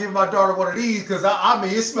know about giving my daughter one of these because I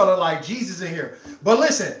mean, it's smelling like Jesus in here. But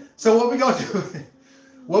listen. So what we gonna do?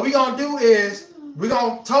 What we gonna do is we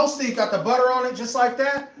gonna toast it. Got the butter on it just like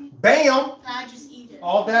that. Bam. I just eat it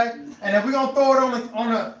all day. And then we're going to throw it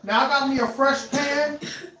on a, now I got me a fresh pan,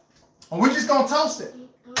 and we're just going to toast it.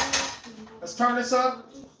 Let's turn this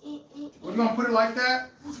up. We're going to put it like that.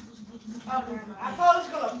 I thought it was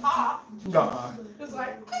going to pop. No. It's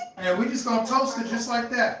like, And we're just going to toast it just like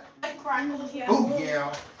that. I crackle here. Oh,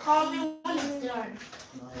 yeah. Call me when it's done.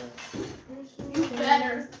 You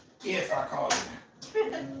better. If I call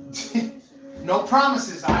it. No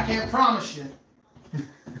promises. I can't promise you.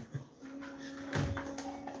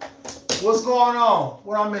 What's going on?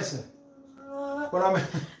 What I'm missing? What I'm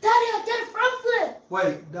missing? Daddy, I did a front flip.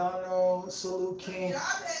 Wait, Donald, Salute King.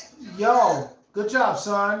 Yo, good job,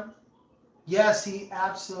 son. Yes, he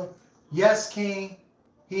absolutely. Yes, King.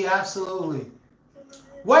 He absolutely.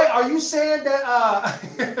 Wait, are you saying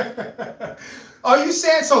that? Are you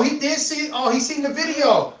saying so? He did see. Oh, he seen the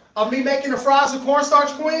video of me making the fries and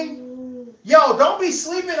cornstarch, Queen. Yo, don't be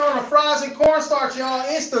sleeping on the fries and cornstarch, y'all.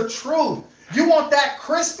 It's the truth. You want that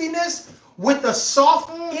crispiness with the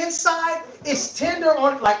soft inside? It's tender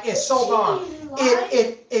on, like it's so gone.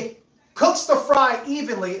 It cooks the fry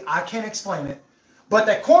evenly. I can't explain it, but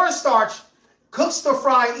the cornstarch cooks the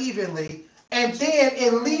fry evenly, and then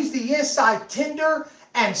it leaves the inside tender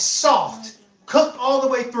and soft, cooked all the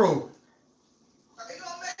way through. Are you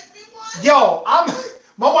gonna make me one? Yo,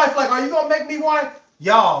 my wife like, are you gonna make me one?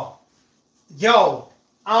 Yo,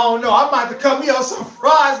 I don't know. I might have to cut me up some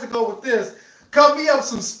fries to go with this. Cut me up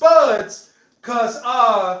some spuds, cause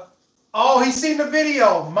oh, he seen the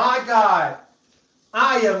video. My God,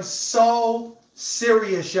 I am so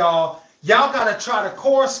serious, y'all. Y'all gotta try the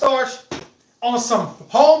cornstarch on some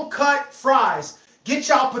home cut fries. Get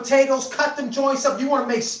y'all potatoes, cut them joints up. You want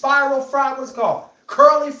to make spiral fry? What's it called?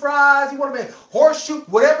 Curly fries. You want to make horseshoe,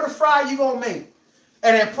 whatever the fry you gonna make,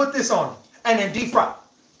 and then put this on it, and then deep fry.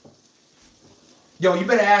 Yo, you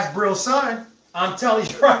better ask Brill's son. I'm telling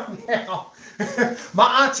you right now.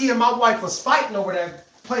 My auntie and my wife was fighting over that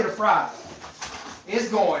plate of fries. It's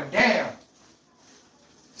going down.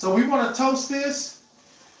 So we want to toast this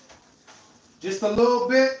just a little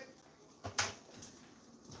bit.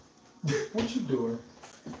 What you doing?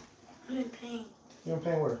 I'm in pain. You in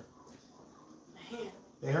pain where? My hand.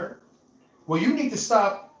 They hurt? Well, you need to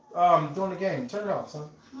stop doing the game. Turn it off,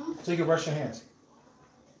 son. So you can brush your hands.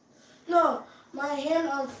 No, my hand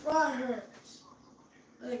on front hurts.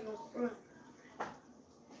 Like on front.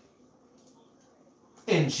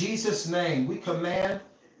 In Jesus' name, we command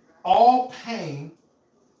all pain,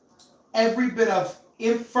 every bit of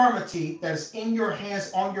infirmity that is in your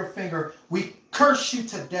hands, on your finger, we curse you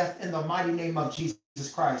to death in the mighty name of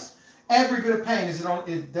Jesus Christ. Every bit of pain,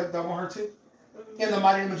 that won't hurt too? In the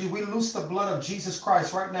mighty name of Jesus, we loose the blood of Jesus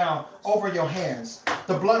Christ right now over your hands.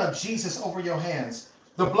 The blood of Jesus over your hands.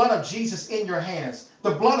 The blood of Jesus in your hands.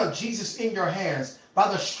 The blood of Jesus in your hands. By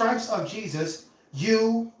the stripes of Jesus,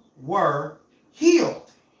 you were healed.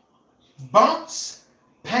 Bumps,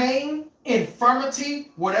 pain,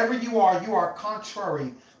 infirmity, whatever you are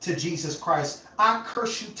contrary to Jesus Christ. I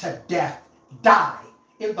curse you to death. Die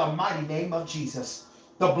in the mighty name of Jesus.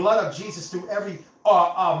 The blood of Jesus through every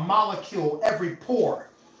molecule, every pore,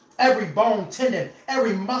 every bone, tendon,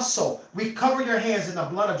 every muscle. We cover your hands in the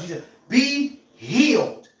blood of Jesus. Be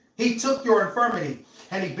healed. He took your infirmity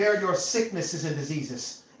and he bare your sicknesses and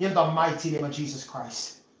diseases in the mighty name of Jesus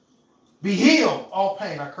Christ. Be healed. All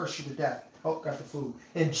pain, I curse you to death. Oh, got the food.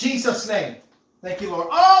 In Jesus' name. Thank you, Lord.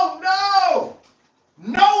 Oh, no.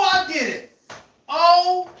 No, I did it.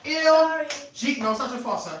 O-M-G. No, it's not your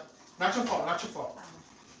fault, son. Not your fault. Not your fault.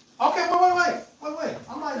 Okay, wait.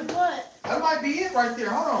 That might be it right there.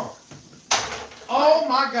 Hold on. Oh,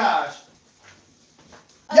 my gosh.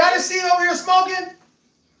 Y'all didn't see it over here smoking?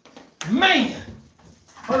 Man.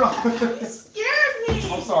 Hold on. You scared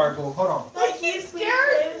me. I'm sorry, boo. Hold on. Like you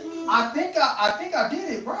scared me. I think I did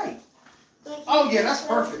it right. Oh yeah, that's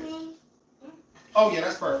perfect. Oh yeah,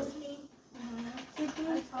 that's perfect.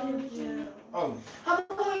 Oh. How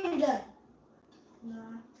about when you're done? No.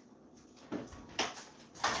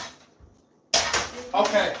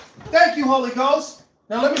 Okay. Thank you, Holy Ghost.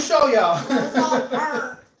 Now let me show y'all.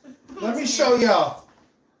 Let me show y'all.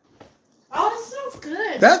 Oh, it smells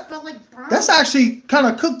good. That, like that's actually kind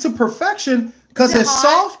of cooked to perfection because it's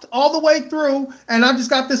soft all the way through. And I just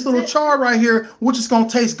got this little char right here, which is going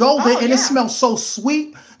to taste golden. And it smells so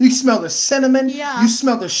sweet. You smell the cinnamon. Yeah. You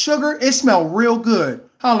smell the sugar. It smells real good.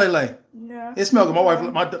 Hallelujah. Yeah. It smells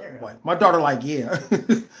good. My daughter like, yeah.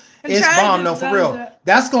 It's bomb though, for real.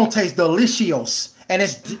 That's going to taste delicious. And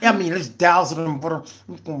it's doused in butter.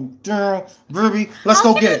 Ruby, let's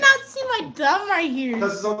go get it. How can you not see my gum right here?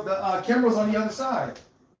 Because the camera's on the other side.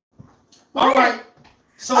 All right.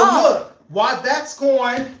 So look, while that's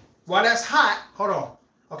hot, hold on.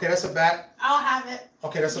 Okay, that's a back. I'll have it.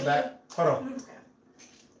 Okay, that's a back. Hold on. Okay.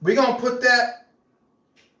 We're going to put that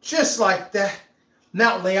just like that.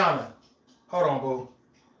 Now, Liana, hold on, boo.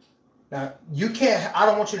 Now, you can't, I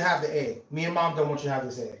don't want you to have the egg. Me and Mom don't want you to have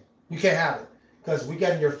this egg. You can't have it. Because we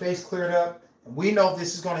getting your face cleared up. And we know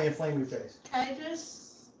this is going to inflame your face. Can I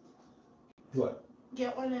just... What?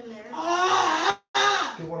 Get one in there.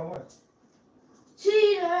 Get one of what?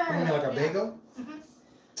 Cheater! You mean like a bagel?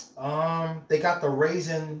 They got the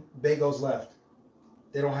raisin bagels left.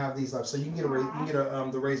 They don't have these left. So you can get the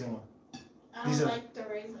raisin one. I don't like the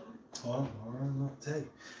raisin. Oh, all right, I'll tell you.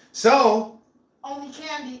 So... Only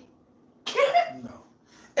candy. No.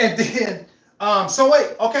 And then, so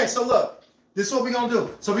wait, okay, so look. This is what we're going to do.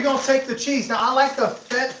 So we're going to take the cheese. Now, I like the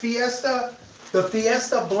Fiesta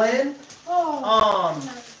blend.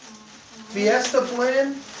 Fiesta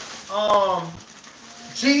blend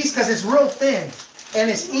cheese because it's real thin and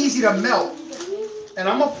it's easy to melt. And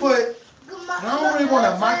I'm going to put, I don't really want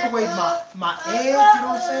to microwave my egg, you know what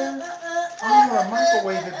I'm saying? I don't want to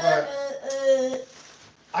microwave it, but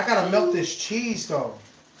I got to melt this cheese, though.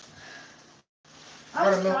 I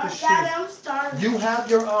got to melt this cheese. I'm starving. You have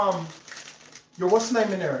your what's the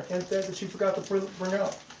name in there? And that you forgot to bring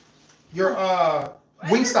up. Your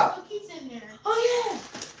Wingstop. Cookies in there. Oh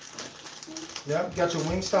yeah. Yep, you got your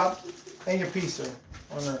Wingstop and your pizza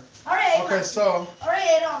on there. All right. Okay, so. All right,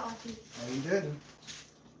 ate all my pizza. No, you didn't.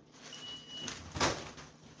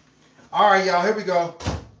 All right, y'all. Here we go.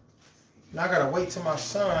 Now I gotta wait till my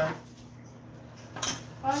son.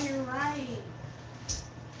 Oh, you're right.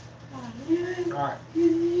 All right.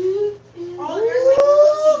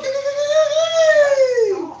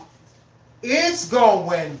 It's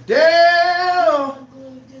going down.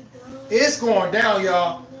 It's going down,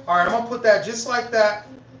 y'all. All right, I'm gonna put that just like that.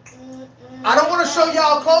 I don't want to show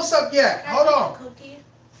y'all close up yet. Hold on.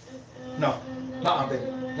 No, not baby.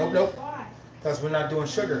 Nope. Because we're not doing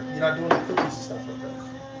sugar. You're not doing the cookies and stuff like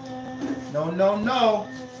that. No.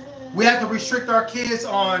 We have to restrict our kids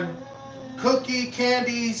on cookie,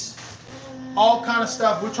 candies, all kind of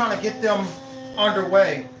stuff. We're trying to get them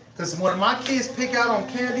underway. Because when my kids pick out on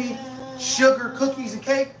candy, sugar, cookies, and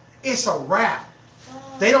cake, it's a wrap.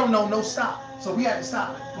 They don't know no stop. So we have to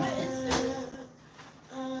stop it. What is this?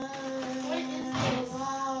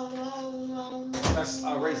 That's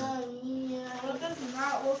raisin. It does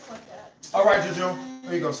not look like that. All right, Juju.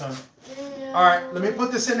 There you go, son. All right, let me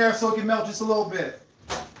put this in there so it can melt just a little bit.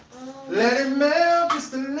 Let it melt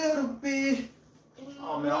just a little bit.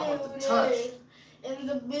 Oh, man, I want the touch. In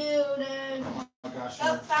the building. Oh, my gosh.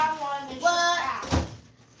 That one is what?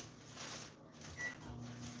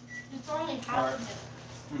 It's only half of it.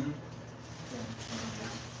 Mm-hmm.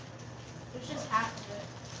 It's just half of it.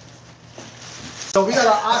 So we got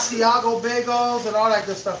our Asiago bagels and all that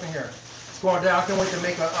good stuff in here. It's going down. I can't wait to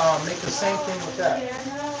make the same thing with that.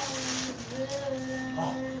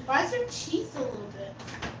 Oh. Why is there cheese a little bit?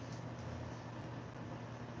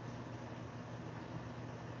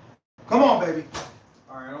 Come on, baby.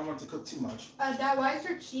 All right, I don't want it to cook too much. Dad, why is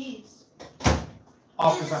there cheese?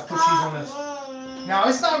 Oh, because I put cheese on this. Now,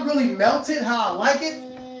 it's not really melted how I like it,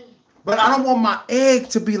 but I don't want my egg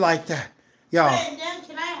to be like that. Y'all. And then,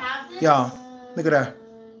 can I have this? Y'all, look at that.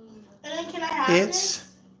 And then, can I have this? It's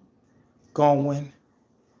going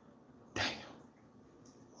down.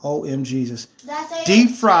 OM Jesus. Deep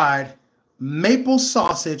fried maple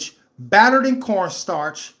sausage, battered in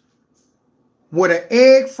cornstarch, with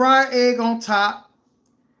an fried egg on top.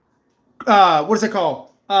 What is it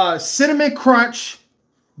called? Cinnamon crunch,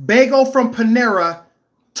 bagel from Panera,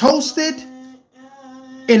 toasted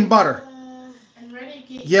in butter.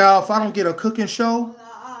 Yeah, if I don't get a cooking show,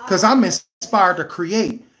 because I'm inspired to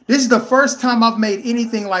create. This is the first time I've made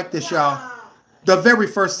anything like this, y'all. The very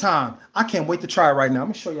first time. I can't wait to try it right now. Let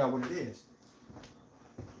me show y'all what it is.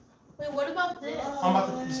 Wait, what about this?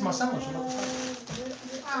 This is my sandwich.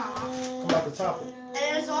 I'm about to top it. And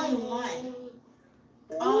there's only one.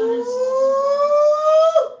 Oh,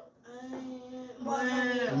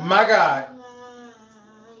 My God.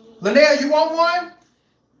 Linnea, you want one?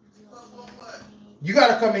 You got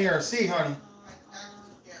to come in here and see, honey.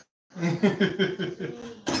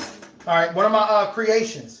 All right, one of my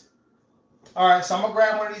creations. All right, so I'm going to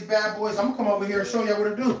grab one of these bad boys. I'm going to come over here and show y'all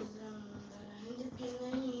what to do.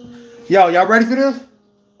 Yo, y'all ready for this?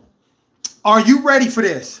 Are you ready for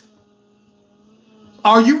this?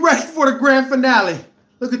 Are you ready for the grand finale?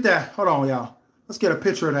 Look at that. Hold on, y'all. Let's get a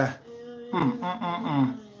picture of that.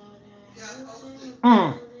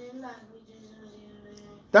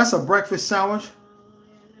 That's a breakfast sandwich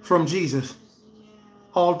from Jesus.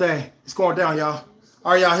 All day. It's going down, y'all.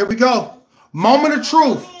 All right, y'all. Here we go. Moment of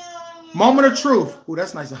truth. Moment of truth. Ooh,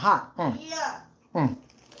 that's nice and hot.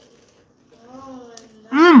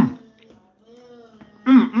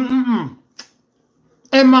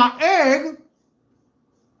 And my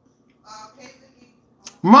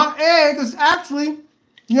egg is actually,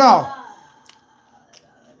 yo,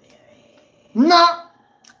 not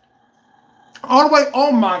all the way.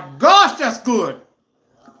 Oh my gosh, that's good.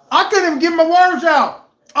 I couldn't even get my words out.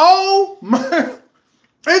 Oh my,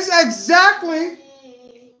 it's exactly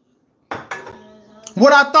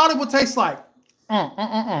what I thought it would taste like.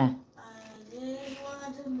 My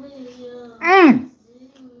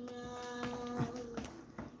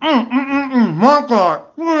God,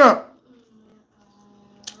 look at that.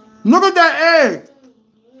 Look at that egg.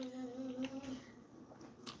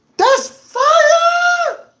 That's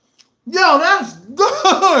fire. Yo, that's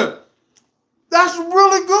good. That's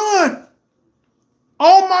really good.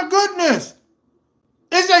 Oh my goodness.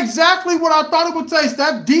 It's exactly what I thought it would taste.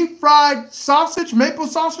 That deep fried sausage, maple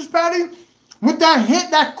sausage patty, with that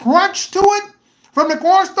hint, that crunch to it from the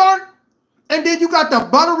cornstarch. And then you got the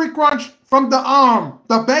buttery crunch from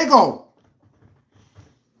the bagel.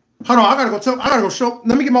 Hold on, I gotta go show.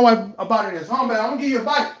 Let me get my wife a bite of this. Hold on, man. I'm gonna give you a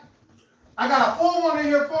bite. I got a full one in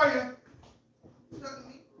here for you.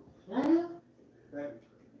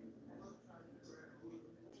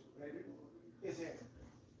 Baby, it's in.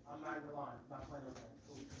 I'm not even lying. Not playing with that.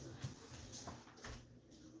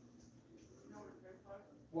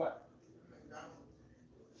 What?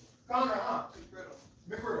 Connor, huh?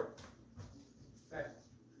 McGriddle.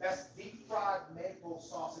 That's deep fried maple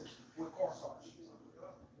sausage with cornstarch.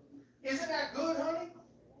 Isn't that good, honey?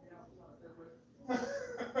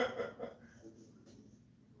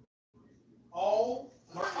 Oh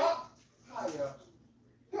my God. Hiya.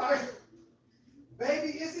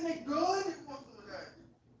 Baby, isn't it good?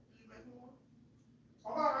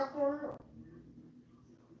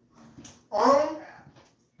 Oh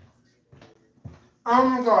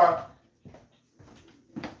my God.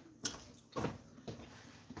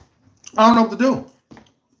 I don't know what to do.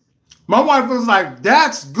 My wife was like,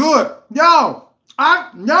 that's good. Yo,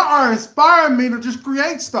 y'all are inspiring me to just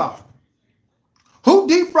create stuff. Who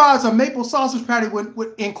deep fries a maple sausage patty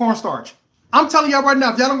in cornstarch? I'm telling y'all right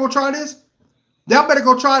now, if y'all don't go try this, y'all better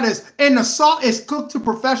go try this. And the salt is cooked to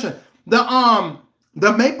perfection. The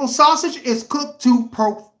maple sausage is cooked to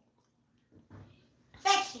perfection.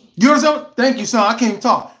 You understand? Thank you, son. I can't even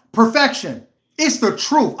talk. Perfection. It's the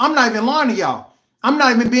truth. I'm not even lying to y'all. I'm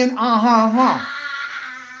not even being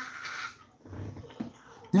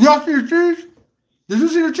Y'all see the cheese? Did you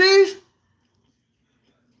see the cheese?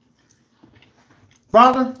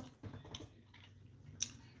 Father?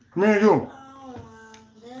 Me and you.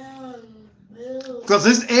 Because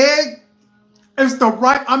this egg is the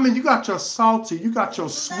right, I mean, you got your salty, you got your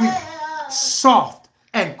sweet, soft,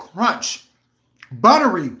 and crunch,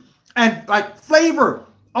 buttery, and like flavor.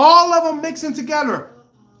 All of them mixing together.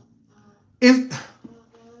 Hold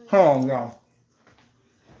on, y'all.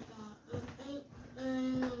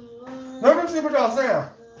 Let me see what y'all saying.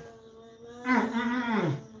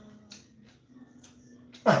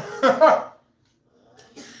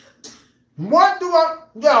 What do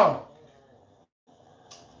yo,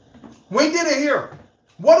 we did it here.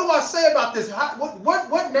 What do I say about this?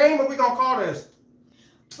 What name are we going to call this?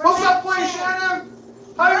 What's up, Queen Shannon?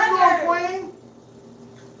 How you doing, Queen?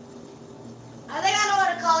 I think I know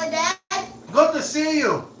what to call it, Dad. Good to see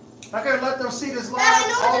you. I can't let them see this live. Dad, I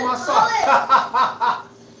know all what myself.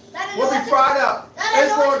 We'll be fried up.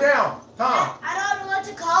 It's going down. Huh? I don't know what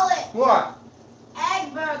to call it. What?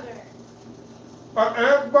 Egg burger. An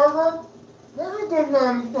egg burger? That's a good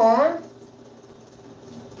name, son.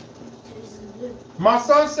 My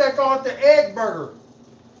son said call it the egg burger.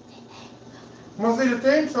 Want to see the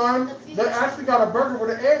thing, son? They actually got a burger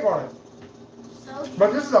with an egg on it.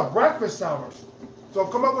 But this is a breakfast sandwich. So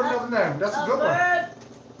come up with another name. That's a good one.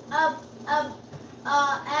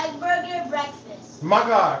 Egg burger breakfast. My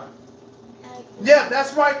God. Yeah,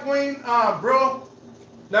 that's right, Queen. Bro.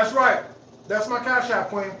 That's right. That's my cash app,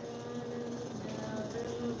 Queen.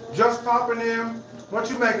 Just popping in. What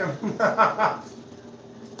you making?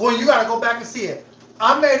 Queen, you gotta go back and see it.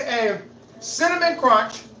 I made a cinnamon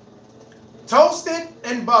crunch, toasted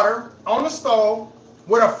in butter on the stove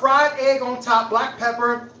with a fried egg on top, black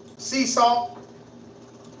pepper, sea salt.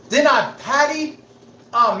 Then I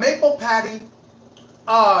maple patty,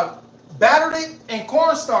 battered it in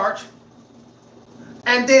cornstarch,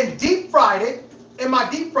 and then deep fried it in my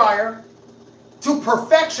deep fryer to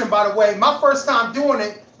perfection, by the way. My first time doing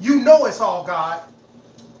it, you know it's all God.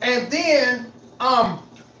 And then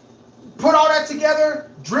put all that together,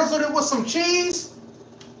 drizzled it with some cheese.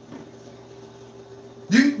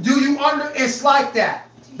 It's like that.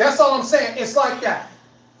 That's all I'm saying. It's like that.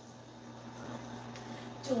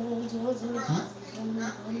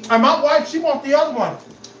 And my wife, she wants the other one.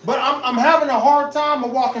 But I'm having a hard time of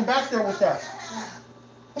walking back there with that.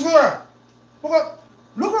 Look at that.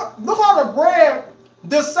 Look how the bread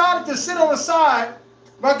decided to sit on the side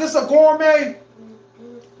like it's a gourmet.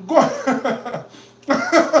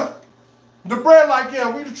 The bread like, yeah,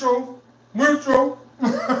 we the truth. We the truth.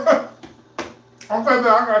 Okay, man,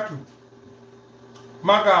 I got you.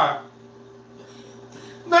 My God.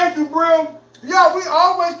 Thank you, bro. Yeah, we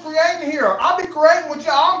always creating here. I'll be creating with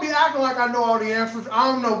you. I don't be acting like I know all the answers.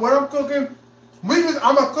 I don't know what I'm cooking.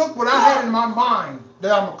 I'm a cook what I had in my mind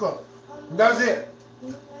that I'm a cook. That's it.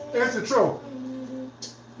 It's the truth.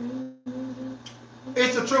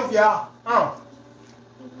 It's the truth, y'all.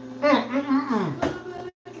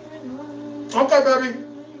 Okay, baby.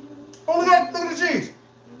 Oh, look at the cheese.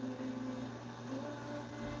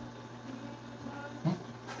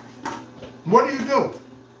 What do you do?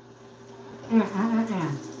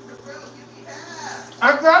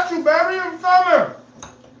 I got you, baby. I'm coming.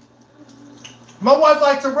 My wife's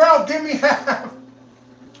like, Terrell, give me half.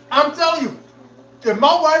 I'm telling you, if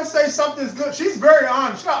my wife says something's good, she's very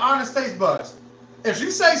honest. She got honest taste buds. If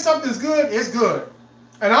she says something's good, it's good.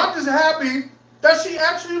 And I'm just happy that she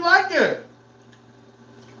actually liked it.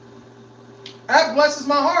 That blesses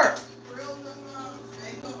my heart.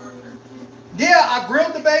 Yeah, I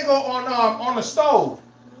grilled the bagel on the stove.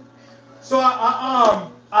 So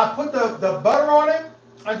I put the butter on it,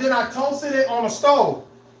 and then I toasted it on the stove.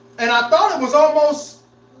 And I thought it was almost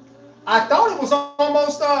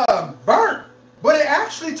burnt, but it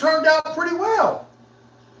actually turned out pretty well.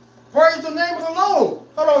 Praise the name of the Lord.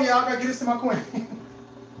 Hold on, y'all. I gotta get this to my queen.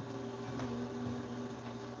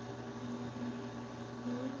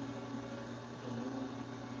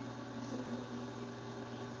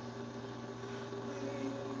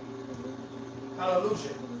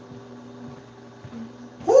 Hallelujah.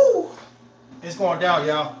 Woo! It's going down,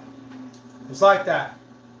 y'all. It's like that.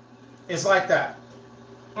 It's like that.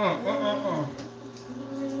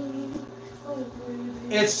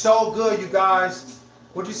 It's so good, you guys.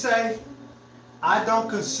 What'd you say? I don't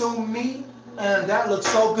consume meat, and that looks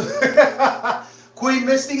so good. Queen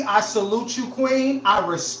Misty, I salute you, Queen. I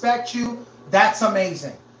respect you. That's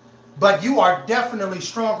amazing. But you are definitely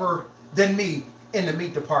stronger than me in the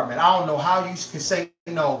meat department. I don't know how you can say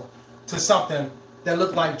no to something that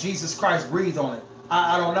looked like Jesus Christ breathed on it.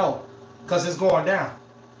 I don't know, because it's going down.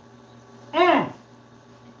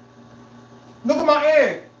 Look at my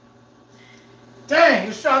egg. Dang,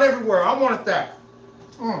 it shot everywhere. I wanted that.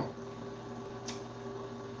 Man,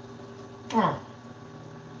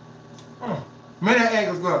 that egg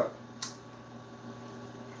is good.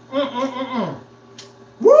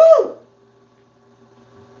 Woo!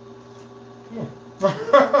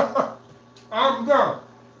 I'm done.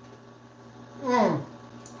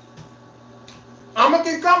 I'm gonna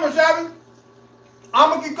keep coming, Shabby. I'm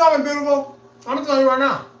gonna keep coming, beautiful. I'm gonna tell you right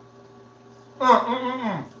now.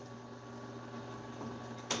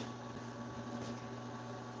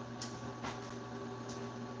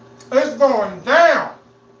 It's going down.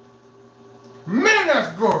 Man,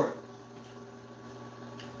 that's good.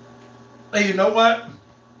 Hey, you know what?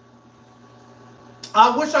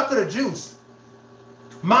 I wish I could have juiced.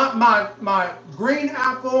 My green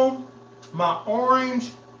apple, my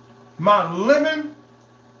orange, my lemon.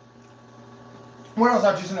 What else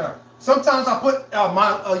I juice in there? Sometimes I put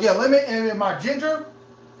my lemon and my ginger.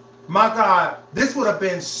 My God, this would have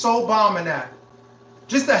been so bomb in that.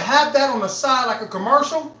 Just to have that on the side like a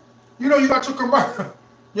commercial. You know, you got your commercial,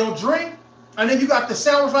 your drink, and then you got the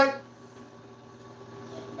sandwich like.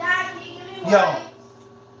 Yo,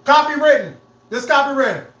 copywritten. This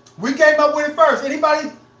copywritten. We came up with it first.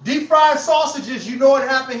 Anybody deep fried sausages, you know what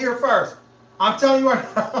happened here first. I'm telling you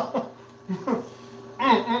right now.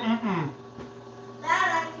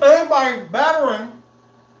 Anybody battering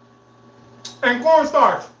and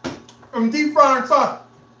cornstarch and deep frying sauce.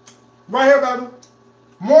 Right here, baby.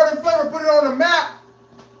 More than flavor, put it on the map.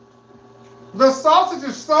 The sausage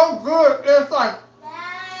is so good. It's like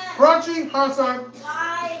crunchy. Huh, son?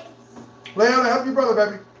 Leanna, help your brother,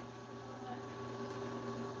 baby.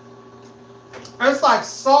 It's like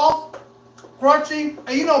soft, crunchy,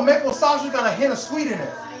 and you know maple sausage got a hint of sweet in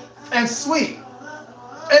it. And sweet.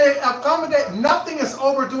 And it accommodates, nothing is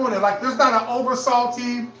overdoing it. Like there's not an over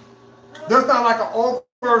salty, there's not like an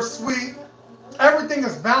over sweet. Everything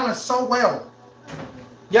is balanced so well.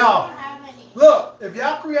 Y'all, look, if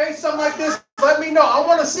y'all create something like this, let me know. I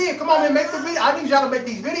want to see it. Come on, man, make the video. I need y'all to make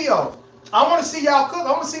these videos. I want to see y'all cook.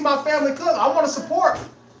 I want to see my family cook. I want to support.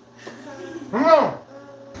 Come on.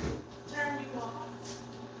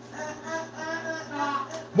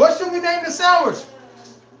 What should we name the sandwich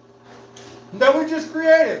that we just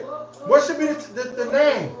created? What should be the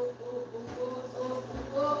name?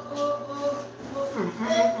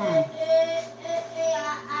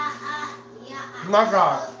 My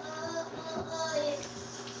God.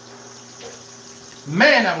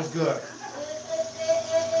 Man, that was good.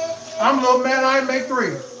 I'm a little man, I ain't make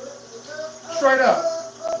 3. Straight up.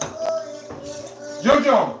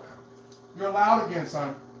 Jojo, you're loud again,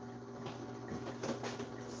 son.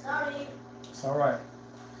 Sorry. It's all right.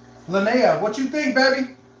 Linnea, what you think,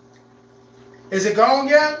 baby? Is it gone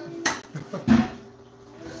yet?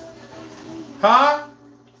 Huh?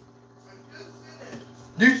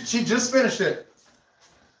 She just finished it.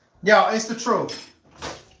 Yo, it's the truth.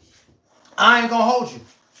 I ain't gonna hold you.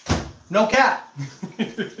 No cap.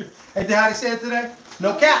 Ain't that how they said it today?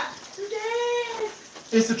 No cap.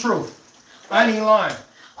 It's the truth. I ain't even lying.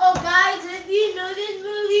 Oh, guys, if you know this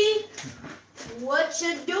movie, what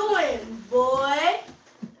you doing, boy?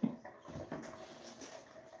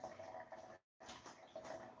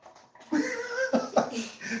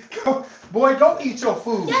 Boy, don't eat your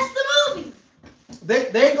food. Guess the movie.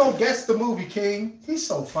 They ain't gonna guess the movie, King. He's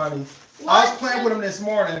so funny. I was playing with him this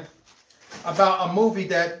morning about a movie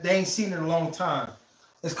that they ain't seen in a long time.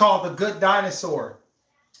 It's called The Good Dinosaur.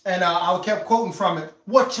 And I kept quoting from it.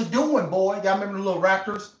 What you doing, boy? Y'all remember the little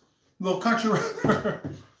raptors? Little country raptors?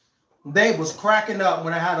 They was cracking up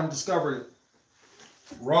when I had them discover it.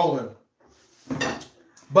 Rolling.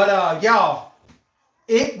 But y'all,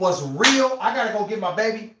 it was real. I gotta go get my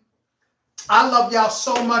baby. I love y'all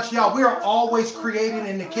so much, y'all. We are always creating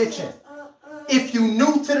in the kitchen. If you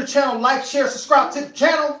new to the channel, like, share, subscribe to the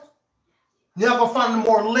channel. You're not gonna find a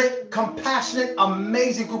more lit, compassionate,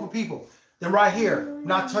 amazing group of people than right here. I'm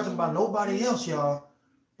not talking about nobody else, y'all.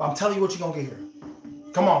 But I'm telling you what you're gonna get here.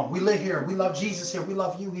 Come on, we live here. We love Jesus here. We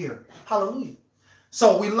love you here. Hallelujah.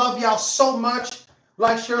 So we love y'all so much.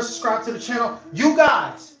 Like, share, subscribe to the channel. You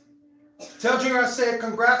guys, tell Jared I said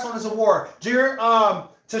congrats on his award. Jared,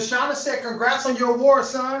 Tashana said congrats on your award,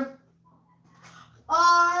 son.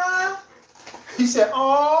 He said,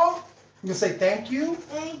 "Oh." You can say thank you.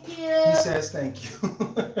 Thank you. He says thank you.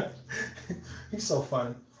 He's so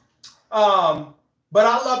funny. But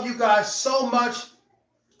I love you guys so much.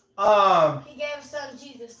 He gave his son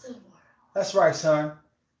Jesus too. That's right, son.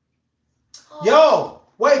 Oh. Yo,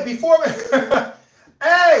 wait, before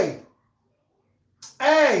Hey,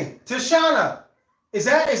 Tashana, is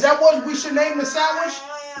that what we should name the sandwich?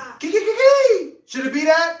 Should it be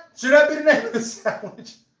that? Should that be the name of the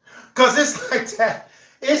sandwich? Because it's like that.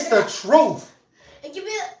 It's the truth. It can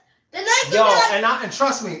be the night. Yo, and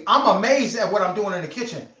trust me, I'm amazed at what I'm doing in the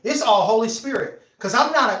kitchen. It's all Holy Spirit. Because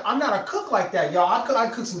I'm not a cook like that, y'all. I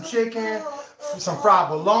cook some chicken, some fried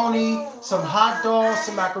bologna, some hot dogs,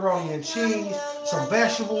 some macaroni and cheese, some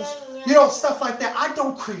vegetables. You know, stuff like that. I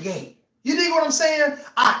don't create. You dig what I'm saying?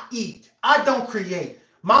 I eat. I don't create.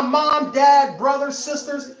 My mom, dad, brothers,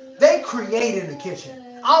 sisters, they create in the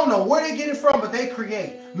kitchen. I don't know where they get it from, but they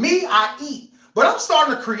create. Me, I eat. But I'm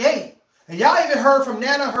starting to create. And y'all even heard from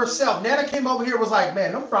Nana herself. Nana came over here and was like,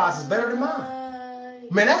 man, them fries is better than mine.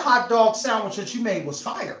 Man, that hot dog sandwich that you made was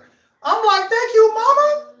fire. I'm like, thank you,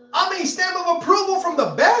 mama. I mean, stamp of approval from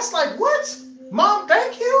the best. Like, what? Mom,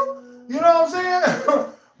 thank you. You know what I'm saying?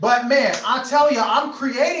 But, man, I tell you, I'm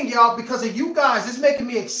creating y'all because of you guys. It's making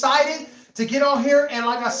me excited to get on here. And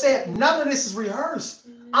like I said, none of this is rehearsed.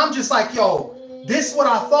 I'm just like, yo, this is what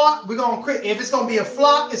I thought. We're going to create. If it's going to be a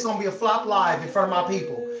flop, it's going to be a flop live in front of my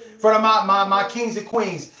people. In front of my kings and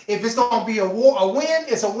queens. If it's going to be a win,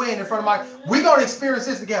 it's a win in front of we're going to experience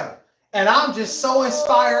this together. And I'm just so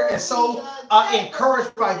inspired and so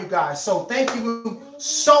encouraged by you guys. So thank you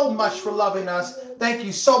so much for loving us. Thank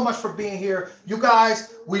you so much for being here. You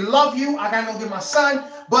guys, we love you. I got to go get my son.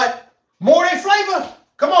 But more than flavor.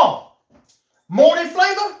 Come on. More than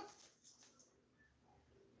flavor.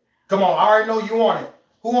 Come on. I already know you want it.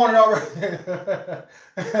 Who on it already?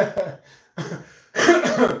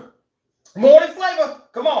 Morning flavor.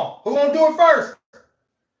 Come on. Who gonna do it first?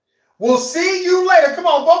 We'll see you later. Come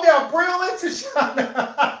on, both of y'all, Brill and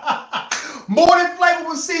Tashana. Morning flavor.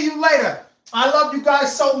 We'll see you later. I love you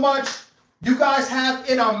guys so much. You guys have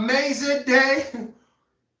an amazing day.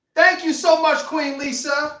 Thank you so much, Queen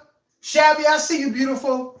Lisa. Shabby, I see you,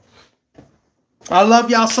 beautiful. I love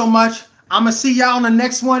y'all so much. I'm going to see y'all on the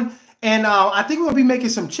next one. And I think we're going to be making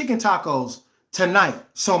some chicken tacos tonight.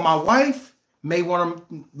 So my wife may want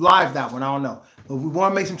to live that one. I don't know. But we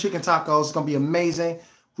want to make some chicken tacos. It's going to be amazing.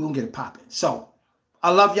 We're going to get it popping. So I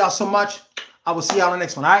love y'all so much. I will see y'all on the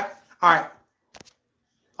next one. All right? All right.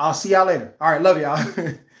 I'll see y'all later. All right. Love y'all.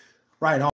 Right on.